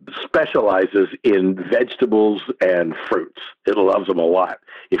diet specializes in vegetables and fruits. It loves them a lot.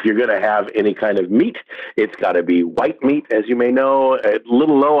 If you're going to have any kind of meat, it's got to be white meat, as you may know, a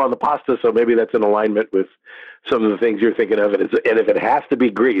little low on the pasta, so maybe that's in alignment with some of the things you're thinking of. And if it has to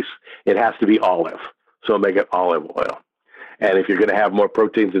be grease, it has to be olive. So make it olive oil. And if you're going to have more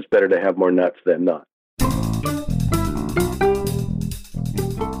proteins, it's better to have more nuts than not.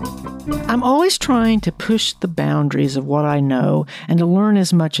 I'm always trying to push the boundaries of what I know and to learn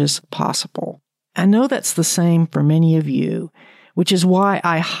as much as possible. I know that's the same for many of you, which is why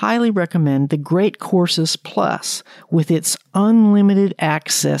I highly recommend the Great Courses Plus with its unlimited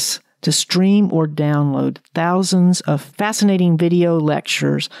access to stream or download thousands of fascinating video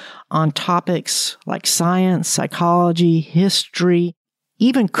lectures on topics like science, psychology, history,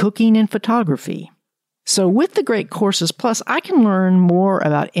 even cooking and photography. So with the Great Courses Plus, I can learn more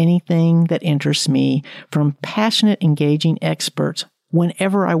about anything that interests me from passionate, engaging experts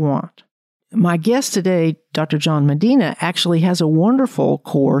whenever I want. My guest today, Dr. John Medina, actually has a wonderful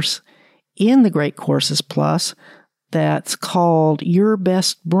course in the Great Courses Plus that's called Your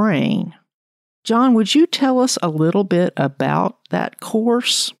Best Brain. John, would you tell us a little bit about that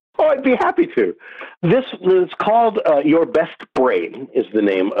course? Oh, I'd be happy to. This is called Your Best Brain is the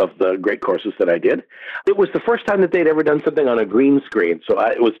name of the great courses that I did. It was the first time that they'd ever done something on a green screen. So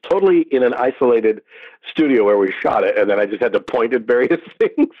it was totally in an isolated studio where we shot it. And then I just had to point at various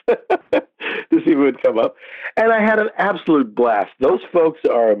things to see what would come up. And I had an absolute blast. Those folks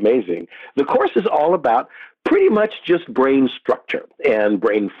are amazing. The course is all about pretty much just brain structure and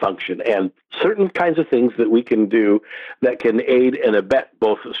brain function and certain kinds of things that we can do that can aid and abet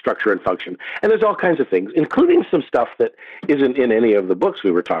both structure and function. And there's all kinds of things, including some stuff that isn't in any of the books we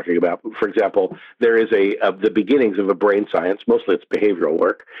were talking about. For example, there is the beginnings of a brain science, mostly it's behavioral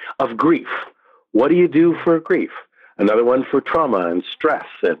work, of grief. What do you do for grief? Another one for trauma and stress,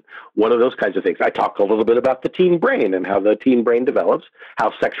 and one of those kinds of things. I talk a little bit about the teen brain and how the teen brain develops,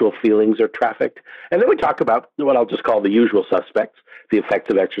 how sexual feelings are trafficked. And then we talk about what I'll just call the usual suspects, the effects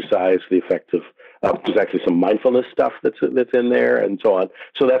of exercise, the effects of, there's actually some mindfulness stuff that's in there, and so on.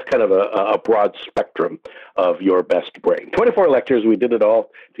 So that's kind of a broad spectrum of Your Best Brain. 24 lectures, we did it all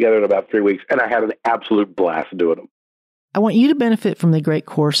together in about 3 weeks, and I had an absolute blast doing them. I want you to benefit from the Great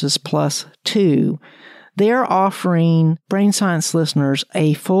Courses Plus too. They're offering Brain Science listeners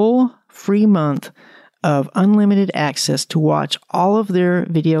a full free month of unlimited access to watch all of their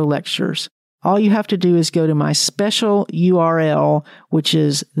video lectures. All you have to do is go to my special URL, which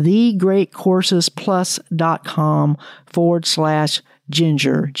is thegreatcoursesplus.com/ginger,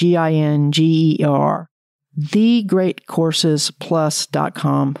 Ginger,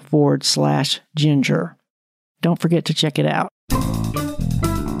 thegreatcoursesplus.com/ginger. Don't forget to check it out.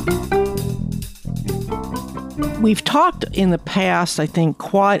 We've talked in the past, I think,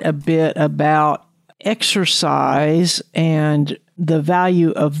 quite a bit about exercise and the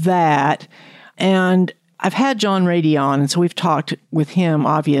value of that. And I've had John Rady on, and so we've talked with him,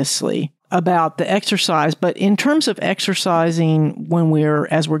 obviously, about the exercise. But in terms of exercising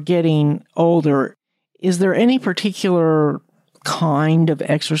as we're getting older, is there any particular kind of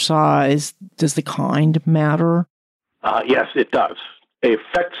exercise? Does the kind matter? Yes, it does.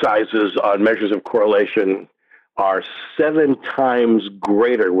 Effect sizes on measures of correlation are 7 times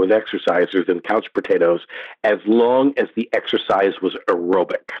greater with exercisers than couch potatoes as long as the exercise was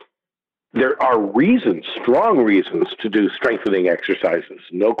aerobic. There are reasons, strong reasons, to do strengthening exercises,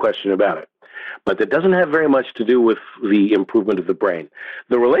 no question about it. But that doesn't have very much to do with the improvement of the brain.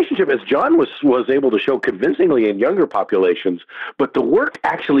 The relationship, as John was able to show convincingly in younger populations, but the work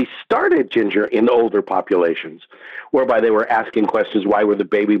actually started, Ginger, in older populations, whereby they were asking questions, why were the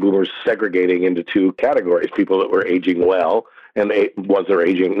baby boomers segregating into 2 categories, people that were aging well and ones that are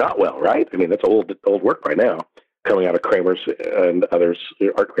aging not well, right? I mean, that's old work by now, coming out of Kramer's and others,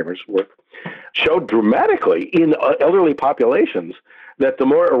 Art Kramer's work, showed dramatically in elderly populations that the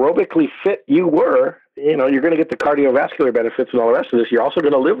more aerobically fit you were, you're going to get the cardiovascular benefits and all the rest of this. You're also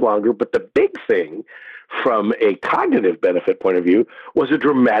going to live longer. But the big thing from a cognitive benefit point of view was a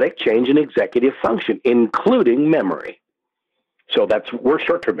dramatic change in executive function, including memory. So that's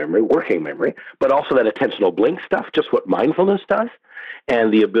short-term memory, working memory, but also that attentional blink stuff, just what mindfulness does,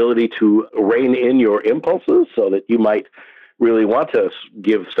 and the ability to rein in your impulses so that you might really want to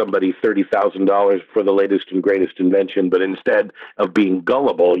give somebody $30,000 for the latest and greatest invention, but instead of being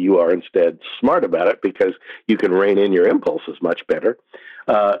gullible, you are instead smart about it because you can rein in your impulses much better.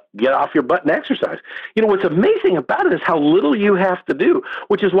 Get off your butt and exercise. What's amazing about it is how little you have to do,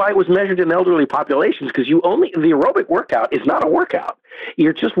 which is why it was measured in elderly populations, because the aerobic workout is not a workout.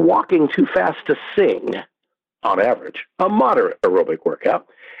 You're just walking too fast to sing, on average, a moderate aerobic workout.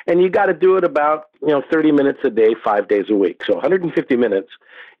 And you got to do it about 30 minutes a day, 5 days a week. So 150 minutes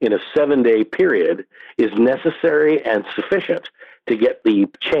in a 7-day period is necessary and sufficient to get the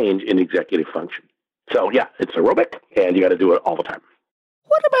change in executive function. So yeah, it's aerobic, and you got to do it all the time.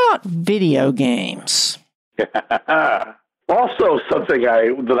 What about video games? Also something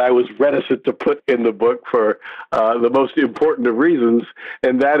that I was reticent to put in the book for the most important of reasons,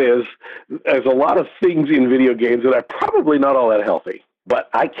 and that is there's a lot of things in video games that are probably not all that healthy.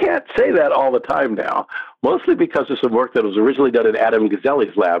 But I can't say that all the time now, mostly because of some work that was originally done in Adam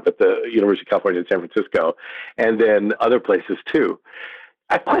Gazzelli's lab at the University of California in San Francisco, and then other places too.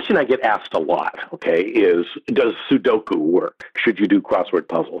 A question I get asked a lot, is does Sudoku work? Should you do crossword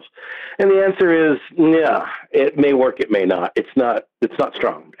puzzles? And the answer is, yeah, it may work, it may not. It's not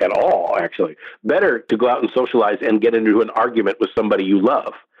strong at all, actually. Better to go out and socialize and get into an argument with somebody you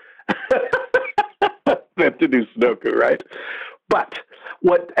love than to do Sudoku, right? But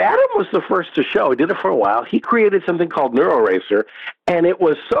What Adam was the first to show, he did it for a while, he created something called NeuroRacer, and it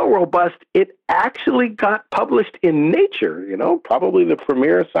was so robust, it actually got published in Nature, probably the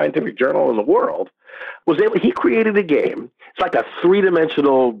premier scientific journal in the world. He created a game. It's like a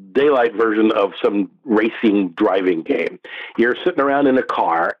three-dimensional daylight version of some racing driving game. You're sitting around in a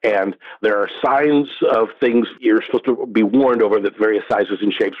car, and there are signs of things you're supposed to be warned over that various sizes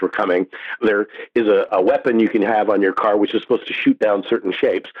and shapes were coming. There is a weapon you can have on your car which is supposed to shoot down certain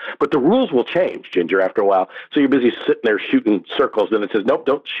shapes. But the rules will change, Ginger, after a while. So you're busy sitting there shooting circles, and it says, nope,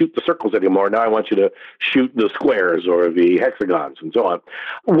 don't shoot the circles anymore. Now I want you to shoot the squares or the hexagons and so on.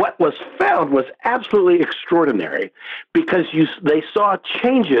 What was found was absolutely extraordinary because they saw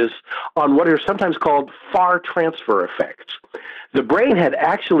changes on what are sometimes called far transfer effects. The brain had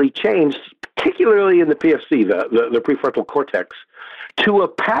actually changed, particularly in the PFC, the prefrontal cortex, to a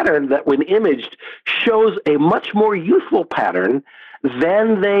pattern that when imaged shows a much more youthful pattern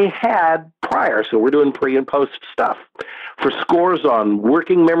than they had prior. So we're doing pre and post stuff. For scores on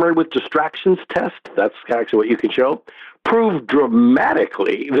working memory with distractions test, that's actually what you can show, proved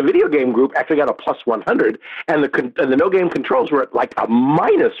dramatically. The video game group actually got a plus 100, and the no game controls were at like a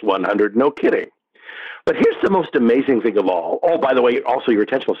minus 100, no kidding. But here's the most amazing thing of all. Oh, by the way, also your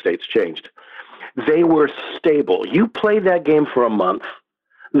attentional states changed. They were stable. You play that game for a month,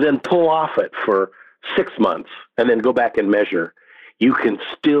 then pull off it for 6 months, and then go back and measure. You can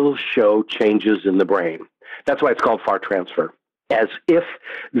still show changes in the brain. That's why it's called far transfer. As if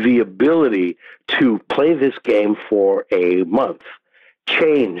the ability to play this game for a month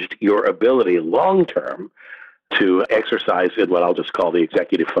changed your ability long-term to exercise in what I'll just call the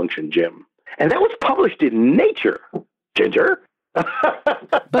executive function gym. And that was published in Nature, Ginger.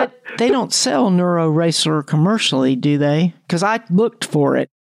 But they don't sell NeuroRacer commercially, do they? Because I looked for it.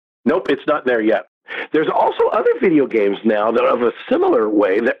 Nope, it's not there yet. There's also other video games now that are of a similar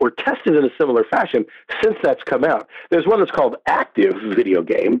way that were tested in a similar fashion since that's come out. There's one that's called Active Video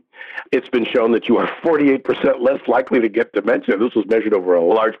Game. It's been shown that you are 48% less likely to get dementia. This was measured over a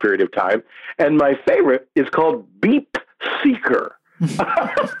large period of time. And my favorite is called Beep Seeker.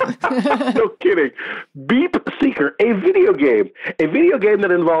 No kidding. Beep Seeker, a video game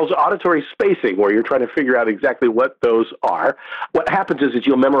that involves auditory spacing where you're trying to figure out exactly what those are. What happens is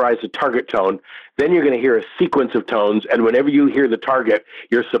you'll memorize the target tone, then you're going to hear a sequence of tones, and whenever you hear the target,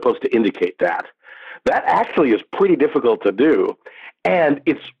 you're supposed to indicate that. That actually is pretty difficult to do, and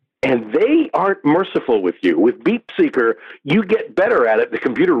they aren't merciful with you. With Beep Seeker, you get better at it. The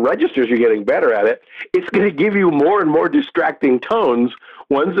computer registers you're getting better at it. It's going to give you more and more distracting tones,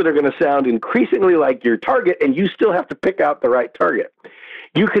 ones that are going to sound increasingly like your target, and you still have to pick out the right target.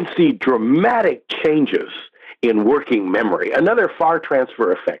 You can see dramatic changes in working memory, another far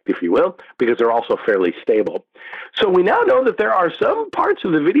transfer effect, if you will, because they're also fairly stable. So we now know that there are some parts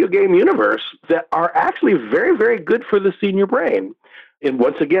of the video game universe that are actually very, very good for the senior brain. And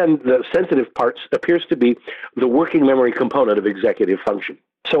once again, the sensitive parts appears to be the working memory component of executive function.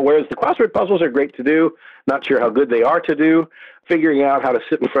 So whereas the crossword puzzles are great to do, not sure how good they are to do, figuring out how to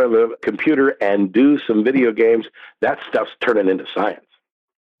sit in front of a computer and do some video games, that stuff's turning into science.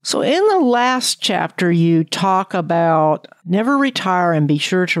 So in the last chapter, you talk about never retire and be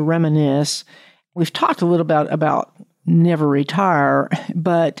sure to reminisce. We've talked a little bit about never retire,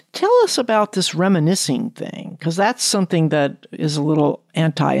 but tell us about this reminiscing thing, because that's something that is a little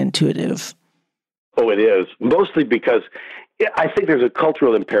anti-intuitive. Oh, it is. Mostly because I think there's a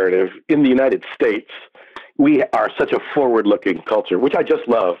cultural imperative in the United States. We are such a forward-looking culture, which I just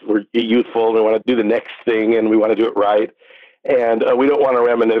love. We're youthful, and we want to do the next thing, and we want to do it right. And we don't want to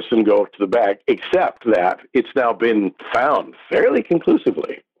reminisce and go to the back, except that it's now been found fairly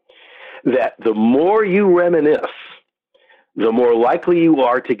conclusively that the more you reminisce, the more likely you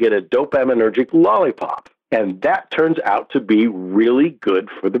are to get a dopaminergic lollipop. And that turns out to be really good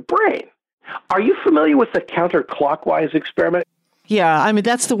for the brain. Are you familiar with the counterclockwise experiment? Yeah, I mean,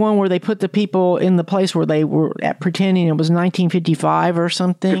 that's the one where they put the people in the place where they were pretending it was 1955 or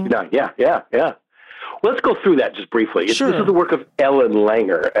something. 59, yeah. Let's go through that just briefly. Sure. This is the work of Ellen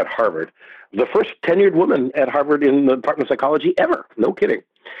Langer at Harvard, the first tenured woman at Harvard in the Department of Psychology ever. No kidding.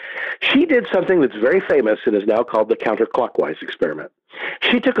 She did something that's very famous and is now called the counterclockwise experiment.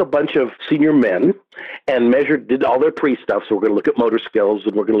 She took a bunch of senior men and did all their pre-stuff. So we're going to look at motor skills,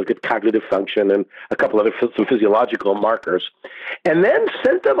 and we're going to look at cognitive function and a couple other some physiological markers, and then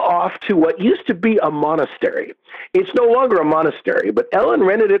sent them off to what used to be a monastery. It's no longer a monastery, but Ellen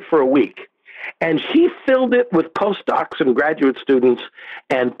rented it for a week. And she filled it with postdocs and graduate students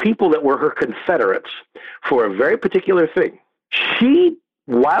and people that were her confederates for a very particular thing. She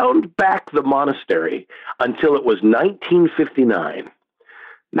wound back the monastery until it was 1959.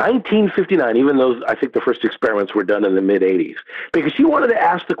 1959, even though I think the first experiments were done in the mid-'80s, because she wanted to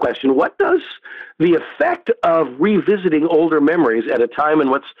ask the question, what does the effect of revisiting older memories at a time in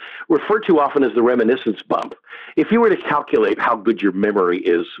what's referred to often as the reminiscence bump, if you were to calculate how good your memory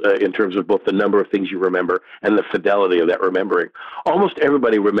is in terms of both the number of things you remember and the fidelity of that remembering, almost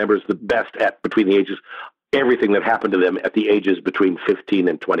everybody remembers the best at between the ages everything that happened to them at the ages between 15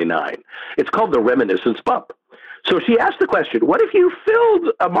 and 29. It's called the reminiscence bump. So she asked the question, what if you filled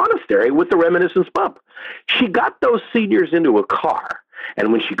a monastery with the reminiscence bump? She got those seniors into a car.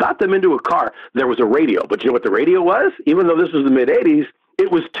 And when she got them into a car, there was a radio. But you know what the radio was? Even though this was the mid-'80s,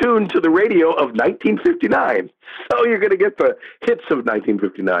 it was tuned to the radio of 1959. So you're going to get the hits of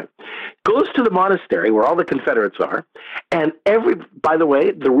 1959. Goes to the monastery where all the Confederates are. And by the way,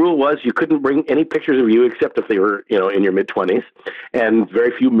 the rule was you couldn't bring any pictures of you except if they were, in your mid-20s, and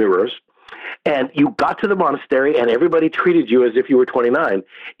very few mirrors. And you got to the monastery and everybody treated you as if you were 29.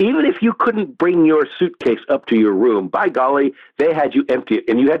 Even if you couldn't bring your suitcase up to your room, by golly, they had you empty it.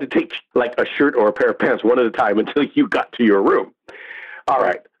 And you had to take like a shirt or a pair of pants one at a time until you got to your room. All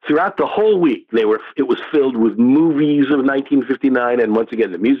right. Throughout the whole week, it was filled with movies of 1959, and once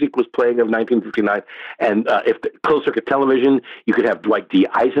again, the music was playing of 1959. And if the closed circuit television, you could have Dwight D.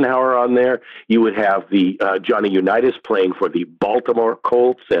 Eisenhower on there. You would have the Johnny Unitas playing for the Baltimore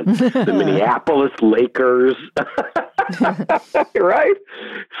Colts and the Minneapolis Lakers, right?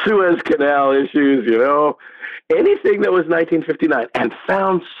 Suez Canal issues, anything that was 1959, and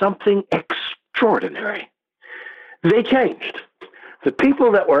found something extraordinary. They changed. The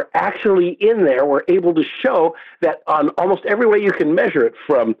people that were actually in there were able to show that on almost every way you can measure it,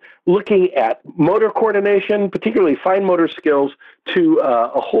 from looking at motor coordination, particularly fine motor skills, to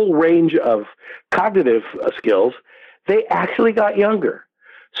a whole range of cognitive skills, they actually got younger.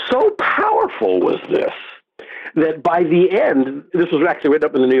 So powerful was this that by the end, this was actually written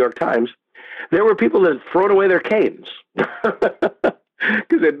up in the New York Times, there were people that had thrown away their canes.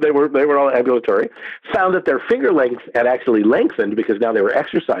 Because they were all ambulatory, found that their finger length had actually lengthened because now they were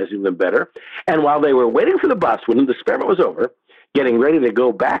exercising them better. And while they were waiting for the bus, when the experiment was over, getting ready to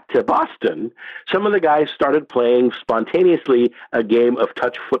go back to Boston, some of the guys started playing spontaneously a game of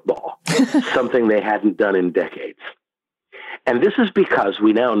touch football, something they hadn't done in decades. And this is because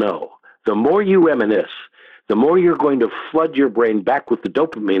we now know the more you reminisce, the more you're going to flood your brain back with the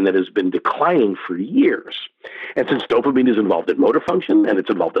dopamine that has been declining for years. And since dopamine is involved in motor function and it's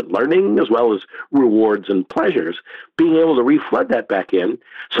involved in learning as well as rewards and pleasures, being able to reflood that back in.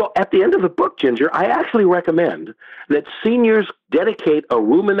 So at the end of the book, Ginger, I actually recommend that seniors dedicate a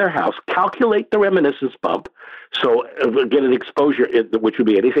room in their house, calculate the reminiscence bump, so get an exposure, which would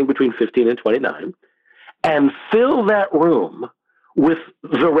be anything between 15 and 29, and fill that room with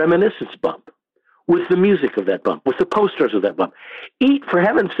the reminiscence bump, with the music of that bump, with the posters of that bump. Eat, for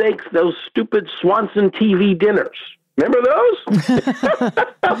heaven's sakes, those stupid Swanson TV dinners. Remember those?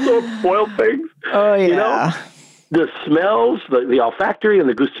 Those spoiled things. Oh, yeah. The smells, the olfactory and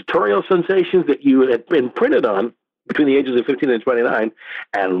the gustatorial sensations that you had been printed on between the ages of 15 and 29,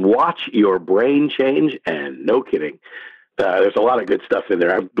 and watch your brain change, and no kidding. There's a lot of good stuff in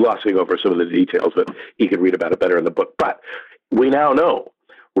there. I'm glossing over some of the details, but you can read about it better in the book. But we now know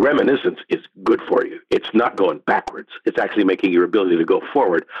reminiscence is good for you. It's not going backwards. It's actually making your ability to go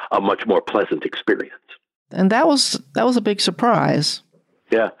forward a much more pleasant experience. And that was a big surprise.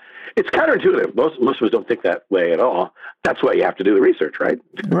 Yeah. It's counterintuitive. Most of us don't think that way at all. That's why you have to do the research, right?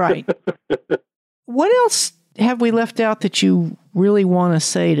 Right. What else have we left out that you really want to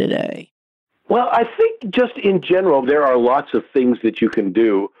say today? Well, I think just in general, there are lots of things that you can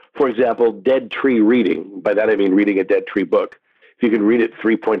do. For example, dead tree reading. By that I mean reading a dead tree book. If you can read it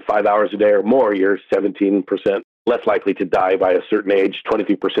 3.5 hours a day or more, you're 17% less likely to die by a certain age,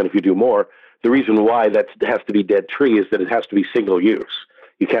 23% if you do more. The reason why that has to be dead tree is that it has to be single use.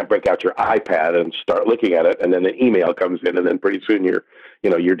 You can't break out your iPad and start looking at it, and then an email comes in, and then pretty soon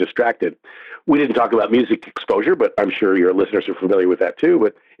you're distracted. We didn't talk about music exposure, but I'm sure your listeners are familiar with that too.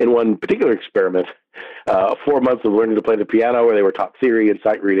 But in one particular experiment, 4 months of learning to play the piano, where they were taught theory and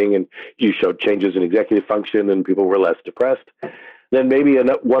sight reading, and you showed changes in executive function, and people were less depressed. Then maybe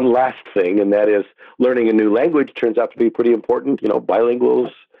one last thing, and that is learning a new language turns out to be pretty important.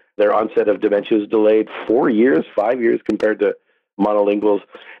 Bilinguals, their onset of dementia is delayed 4 years, 5 years compared to monolinguals.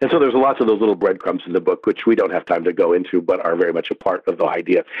 And so there's lots of those little breadcrumbs in the book, which we don't have time to go into, but are very much a part of the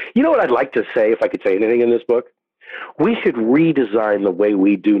idea. You know what I'd like to say, if I could say anything in this book? We should redesign the way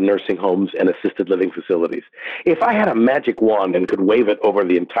we do nursing homes and assisted living facilities. If I had a magic wand and could wave it over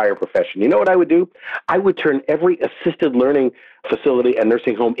the entire profession, you know what I would do? I would turn every assisted learning facility and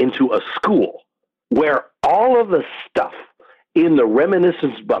nursing home into a school where all of the stuff in the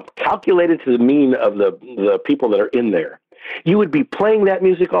reminiscence bump, calculated to the mean of the people that are in there. You would be playing that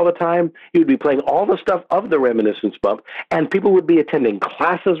music all the time. You would be playing all the stuff of the reminiscence bump, and people would be attending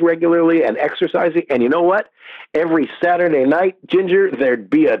classes regularly and exercising. And you know what? Every Saturday night, Ginger, there'd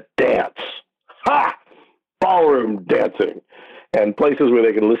be a dance. Ha! Ballroom dancing. And places where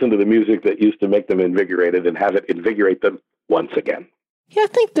they could listen to the music that used to make them invigorated and have it invigorate them once again. Yeah, I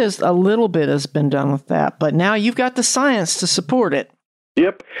think there's a little bit has been done with that, but now you've got the science to support it.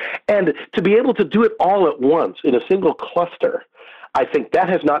 Yep. And to be able to do it all at once in a single cluster, I think that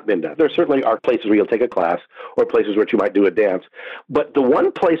has not been done. There certainly are places where you'll take a class or places where you might do a dance. But the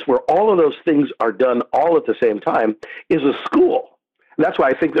one place where all of those things are done all at the same time is a school. And that's why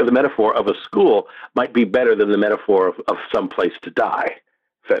I think that the metaphor of a school might be better than the metaphor of some place to die.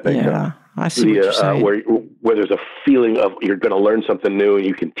 If that makes sense. I see what you're saying. Where there's a feeling of you're going to learn something new and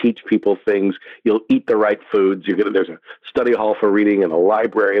you can teach people things. You'll eat the right foods. There's a study hall for reading and a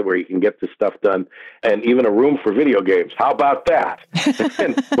library where you can get this stuff done, and even a room for video games. How about that?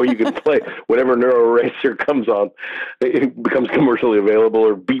 And where you can play whatever Neuro Racer comes on. It becomes commercially available,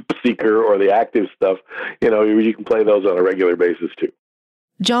 or Beep Seeker or the active stuff. You can play those on a regular basis too.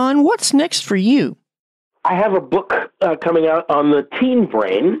 John, what's next for you? I have a book coming out on the teen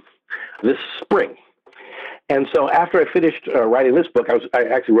brain this spring. And so after I finished writing this book, I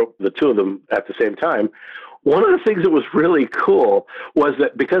actually wrote the two of them at the same time. One of the things that was really cool was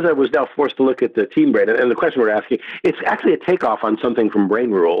that because I was now forced to look at the teen brain, and the question we're asking, it's actually a takeoff on something from Brain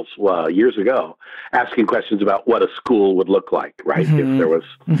Rules years ago, asking questions about what a school would look like, right? Mm-hmm. If there was,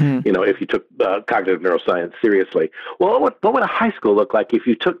 if you took cognitive neuroscience seriously. Well, what would a high school look like if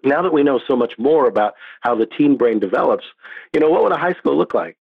you took, now that we know so much more about how the teen brain develops, what would a high school look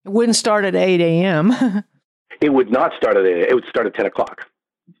like? It wouldn't start at 8 a.m. It would not start at 8 a.m. It would start at 10 o'clock,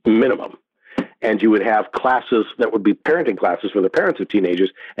 minimum. And you would have classes that would be parenting classes for the parents of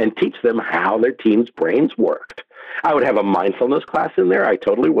teenagers and teach them how their teens' brains worked. I would have a mindfulness class in there. I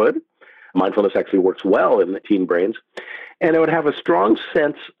totally would. Mindfulness actually works well in the teen brains. And I would have a strong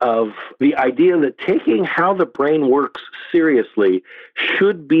sense of the idea that taking how the brain works seriously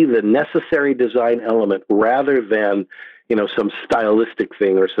should be the necessary design element rather than some stylistic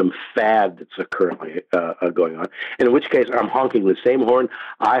thing or some fad that's currently going on. And in which case, I'm honking the same horn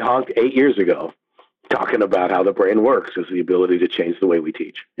I honked 8 years ago, talking about how the brain works as the ability to change the way we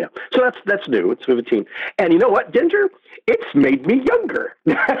teach. Yeah. So that's new. It's for the teen. And you know what, Ginger? It's made me younger.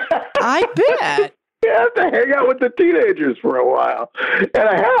 I bet. You have to hang out with the teenagers for a while. And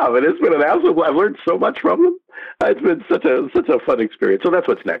I have. And it's been an absolute, I've learned so much from them. It's been such a fun experience. So that's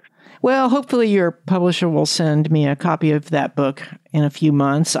what's next. Well, hopefully your publisher will send me a copy of that book in a few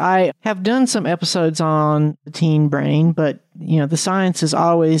months. I have done some episodes on the teen brain, but, the science is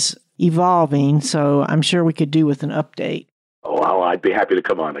always evolving, so I'm sure we could do with an update. Oh, well, I'd be happy to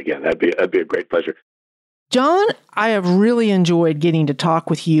come on again. That'd be a great pleasure. John, I have really enjoyed getting to talk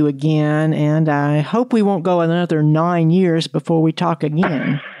with you again, and I hope we won't go another 9 years before we talk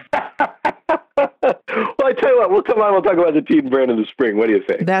again. Well, I tell you what, we'll come on, we'll talk about the teen brain in the spring. What do you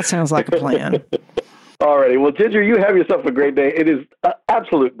think? That sounds like a plan. All righty. Well, Ginger, you have yourself a great day. It is an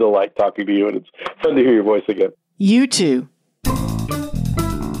absolute delight talking to you, and it's fun to hear your voice again. You too.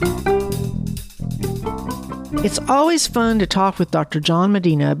 It's always fun to talk with Dr. John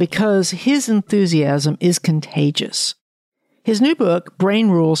Medina because his enthusiasm is contagious. His new book, Brain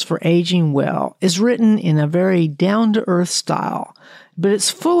Rules for Aging Well, is written in a very down-to-earth style, but it's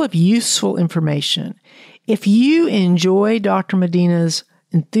full of useful information. If you enjoy Dr. Medina's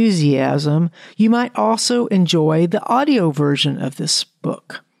enthusiasm, you might also enjoy the audio version of this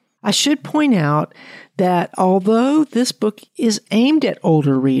book. I should point out that although this book is aimed at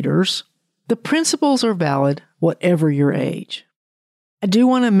older readers, the principles are valid whatever your age. I do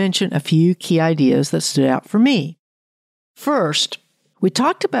want to mention a few key ideas that stood out for me. First, we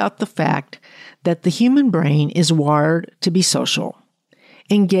talked about the fact that the human brain is wired to be social.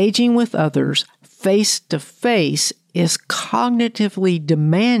 Engaging with others face to face is cognitively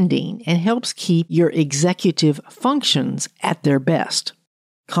demanding and helps keep your executive functions at their best.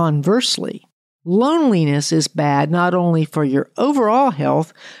 Conversely, loneliness is bad not only for your overall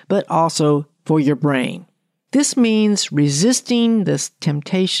health, but also for your brain. This means resisting this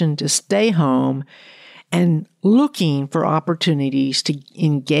temptation to stay home and looking for opportunities to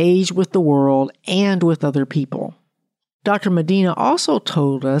engage with the world and with other people. Dr. Medina also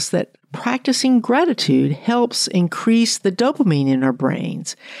told us that practicing gratitude helps increase the dopamine in our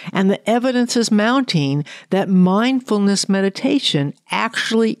brains, and the evidence is mounting that mindfulness meditation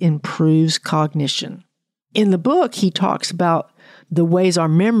actually improves cognition. In the book, he talks about the ways our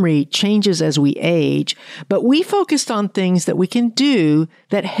memory changes as we age, but we focused on things that we can do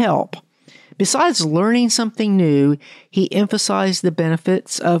that help. Besides learning something new, he emphasized the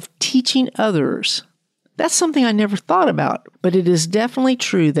benefits of teaching others. That's something I never thought about, but it is definitely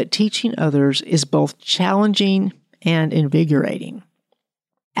true that teaching others is both challenging and invigorating.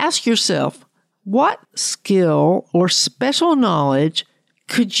 Ask yourself, what skill or special knowledge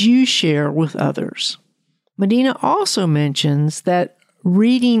could you share with others? Medina also mentions that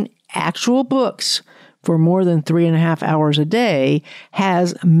reading actual books for more than 3.5 hours a day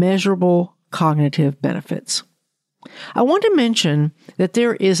has measurable cognitive benefits. I want to mention that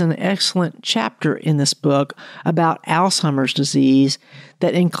there is an excellent chapter in this book about Alzheimer's disease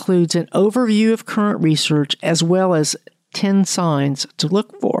that includes an overview of current research as well as 10 signs to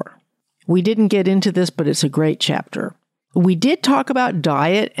look for. We didn't get into this, but it's a great chapter. We did talk about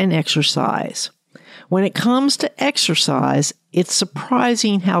diet and exercise. When it comes to exercise, it's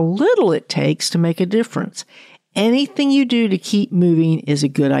surprising how little it takes to make a difference. Anything you do to keep moving is a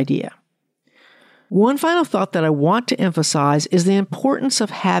good idea. One final thought that I want to emphasize is the importance of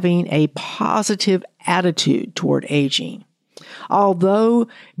having a positive attitude toward aging. Although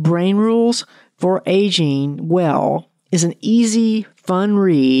Brain Rules for Aging Well is an easy, fun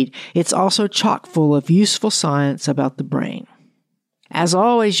read, it's also chock full of useful science about the brain. As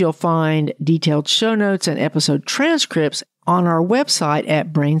always, you'll find detailed show notes and episode transcripts on our website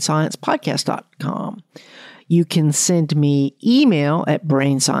at brainsciencepodcast.com. You can send me email at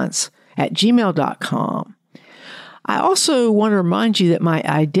brainscience@gmail.com. I also want to remind you that my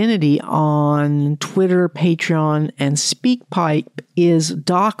identity on Twitter, Patreon, and SpeakPipe is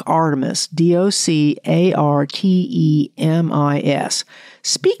Doc Artemis, DocArtemis.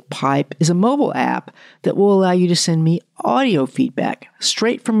 SpeakPipe is a mobile app that will allow you to send me audio feedback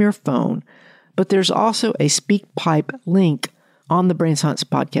straight from your phone, but there's also a SpeakPipe link on the Brain Science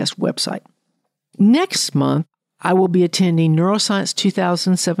Podcast website. Next month, I will be attending Neuroscience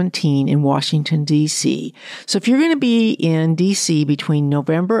 2017 in Washington, D.C. So if you're going to be in D.C. between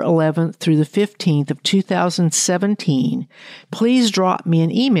November 11th through the 15th of 2017, please drop me an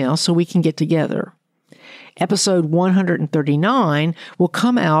email so we can get together. Episode 139 will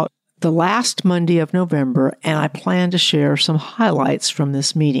come out the last Monday of November, and I plan to share some highlights from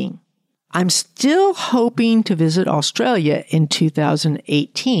this meeting. I'm still hoping to visit Australia in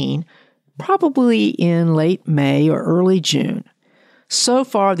 2018, probably in late May or early June. So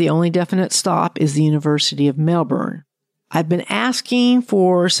far, the only definite stop is the University of Melbourne. I've been asking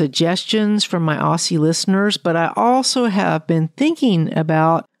for suggestions from my Aussie listeners, but I also have been thinking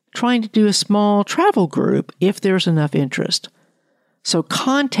about trying to do a small travel group if there's enough interest. So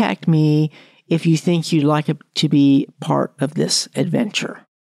contact me if you think you'd like to be part of this adventure.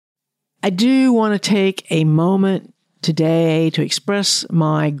 I do want to take a moment today to express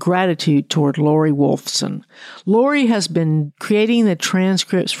my gratitude toward Lori Wolfson. Lori has been creating the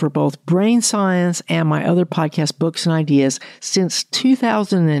transcripts for both Brain Science and my other podcast, Books and Ideas, since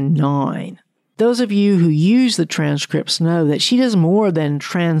 2009. Those of you who use the transcripts know that she does more than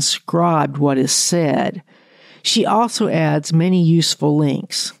transcribe what is said. She also adds many useful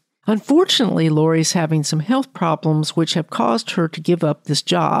links. Unfortunately, Lori's having some health problems which have caused her to give up this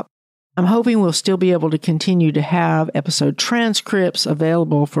job. I'm hoping we'll still be able to continue to have episode transcripts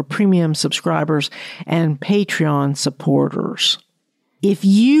available for premium subscribers and Patreon supporters. If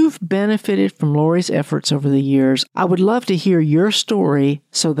you've benefited from Lori's efforts over the years, I would love to hear your story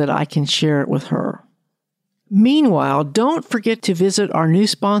so that I can share it with her. Meanwhile, don't forget to visit our new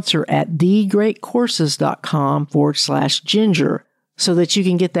sponsor at thegreatcourses.com/ginger so that you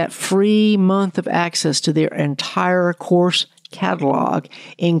can get that free month of access to their entire course catalog,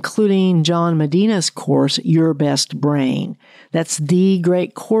 including John Medina's course, Your Best Brain. That's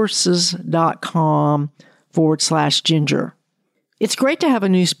thegreatcourses.com/ginger. It's great to have a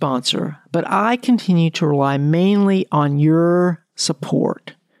new sponsor, but I continue to rely mainly on your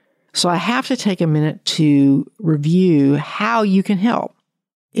support. So I have to take a minute to review how you can help.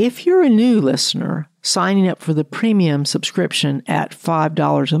 If you're a new listener, signing up for the premium subscription at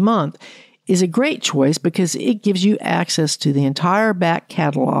 $5 a month is a great choice because it gives you access to the entire back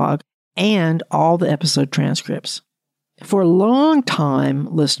catalog and all the episode transcripts. For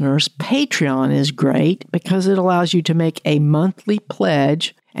long-time listeners, Patreon is great because it allows you to make a monthly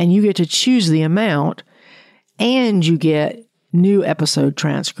pledge and you get to choose the amount and you get new episode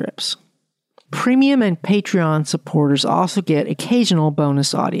transcripts. Premium and Patreon supporters also get occasional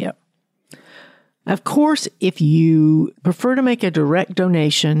bonus audio. Of course, if you prefer to make a direct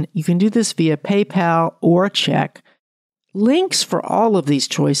donation, you can do this via PayPal or a check. Links for all of these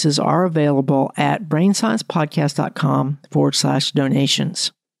choices are available at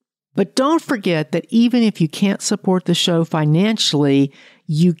brainsciencepodcast.com/donations. But don't forget that even if you can't support the show financially,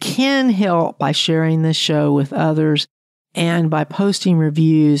 you can help by sharing this show with others and by posting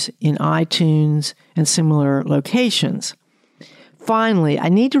reviews in iTunes and similar locations. Finally, I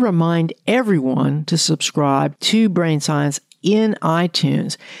need to remind everyone to subscribe to Brain Science in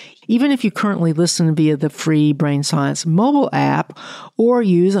iTunes, even if you currently listen via the free Brain Science mobile app or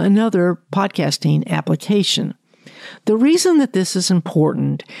use another podcasting application. The reason that this is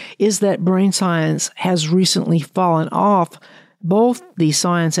important is that Brain Science has recently fallen off both the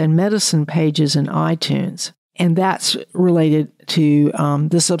science and medicine pages in iTunes. And that's related to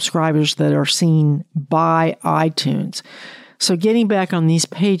the subscribers that are seen by iTunes. So getting back on these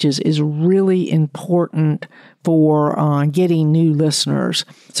pages is really important for getting new listeners.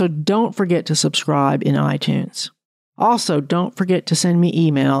 So don't forget to subscribe in iTunes. Also, don't forget to send me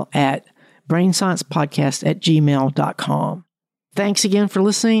email at brainsciencepodcast@gmail.com. Thanks again for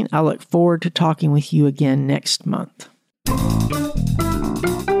listening. I look forward to talking with you again next month.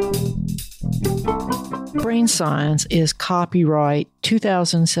 Brain Science is copyright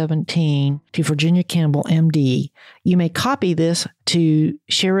 2017 to Virginia Campbell, MD. You may copy this to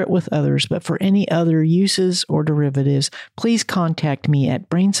share it with others, but for any other uses or derivatives, please contact me at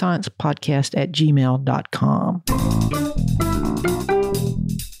brainsciencepodcast@gmail.com.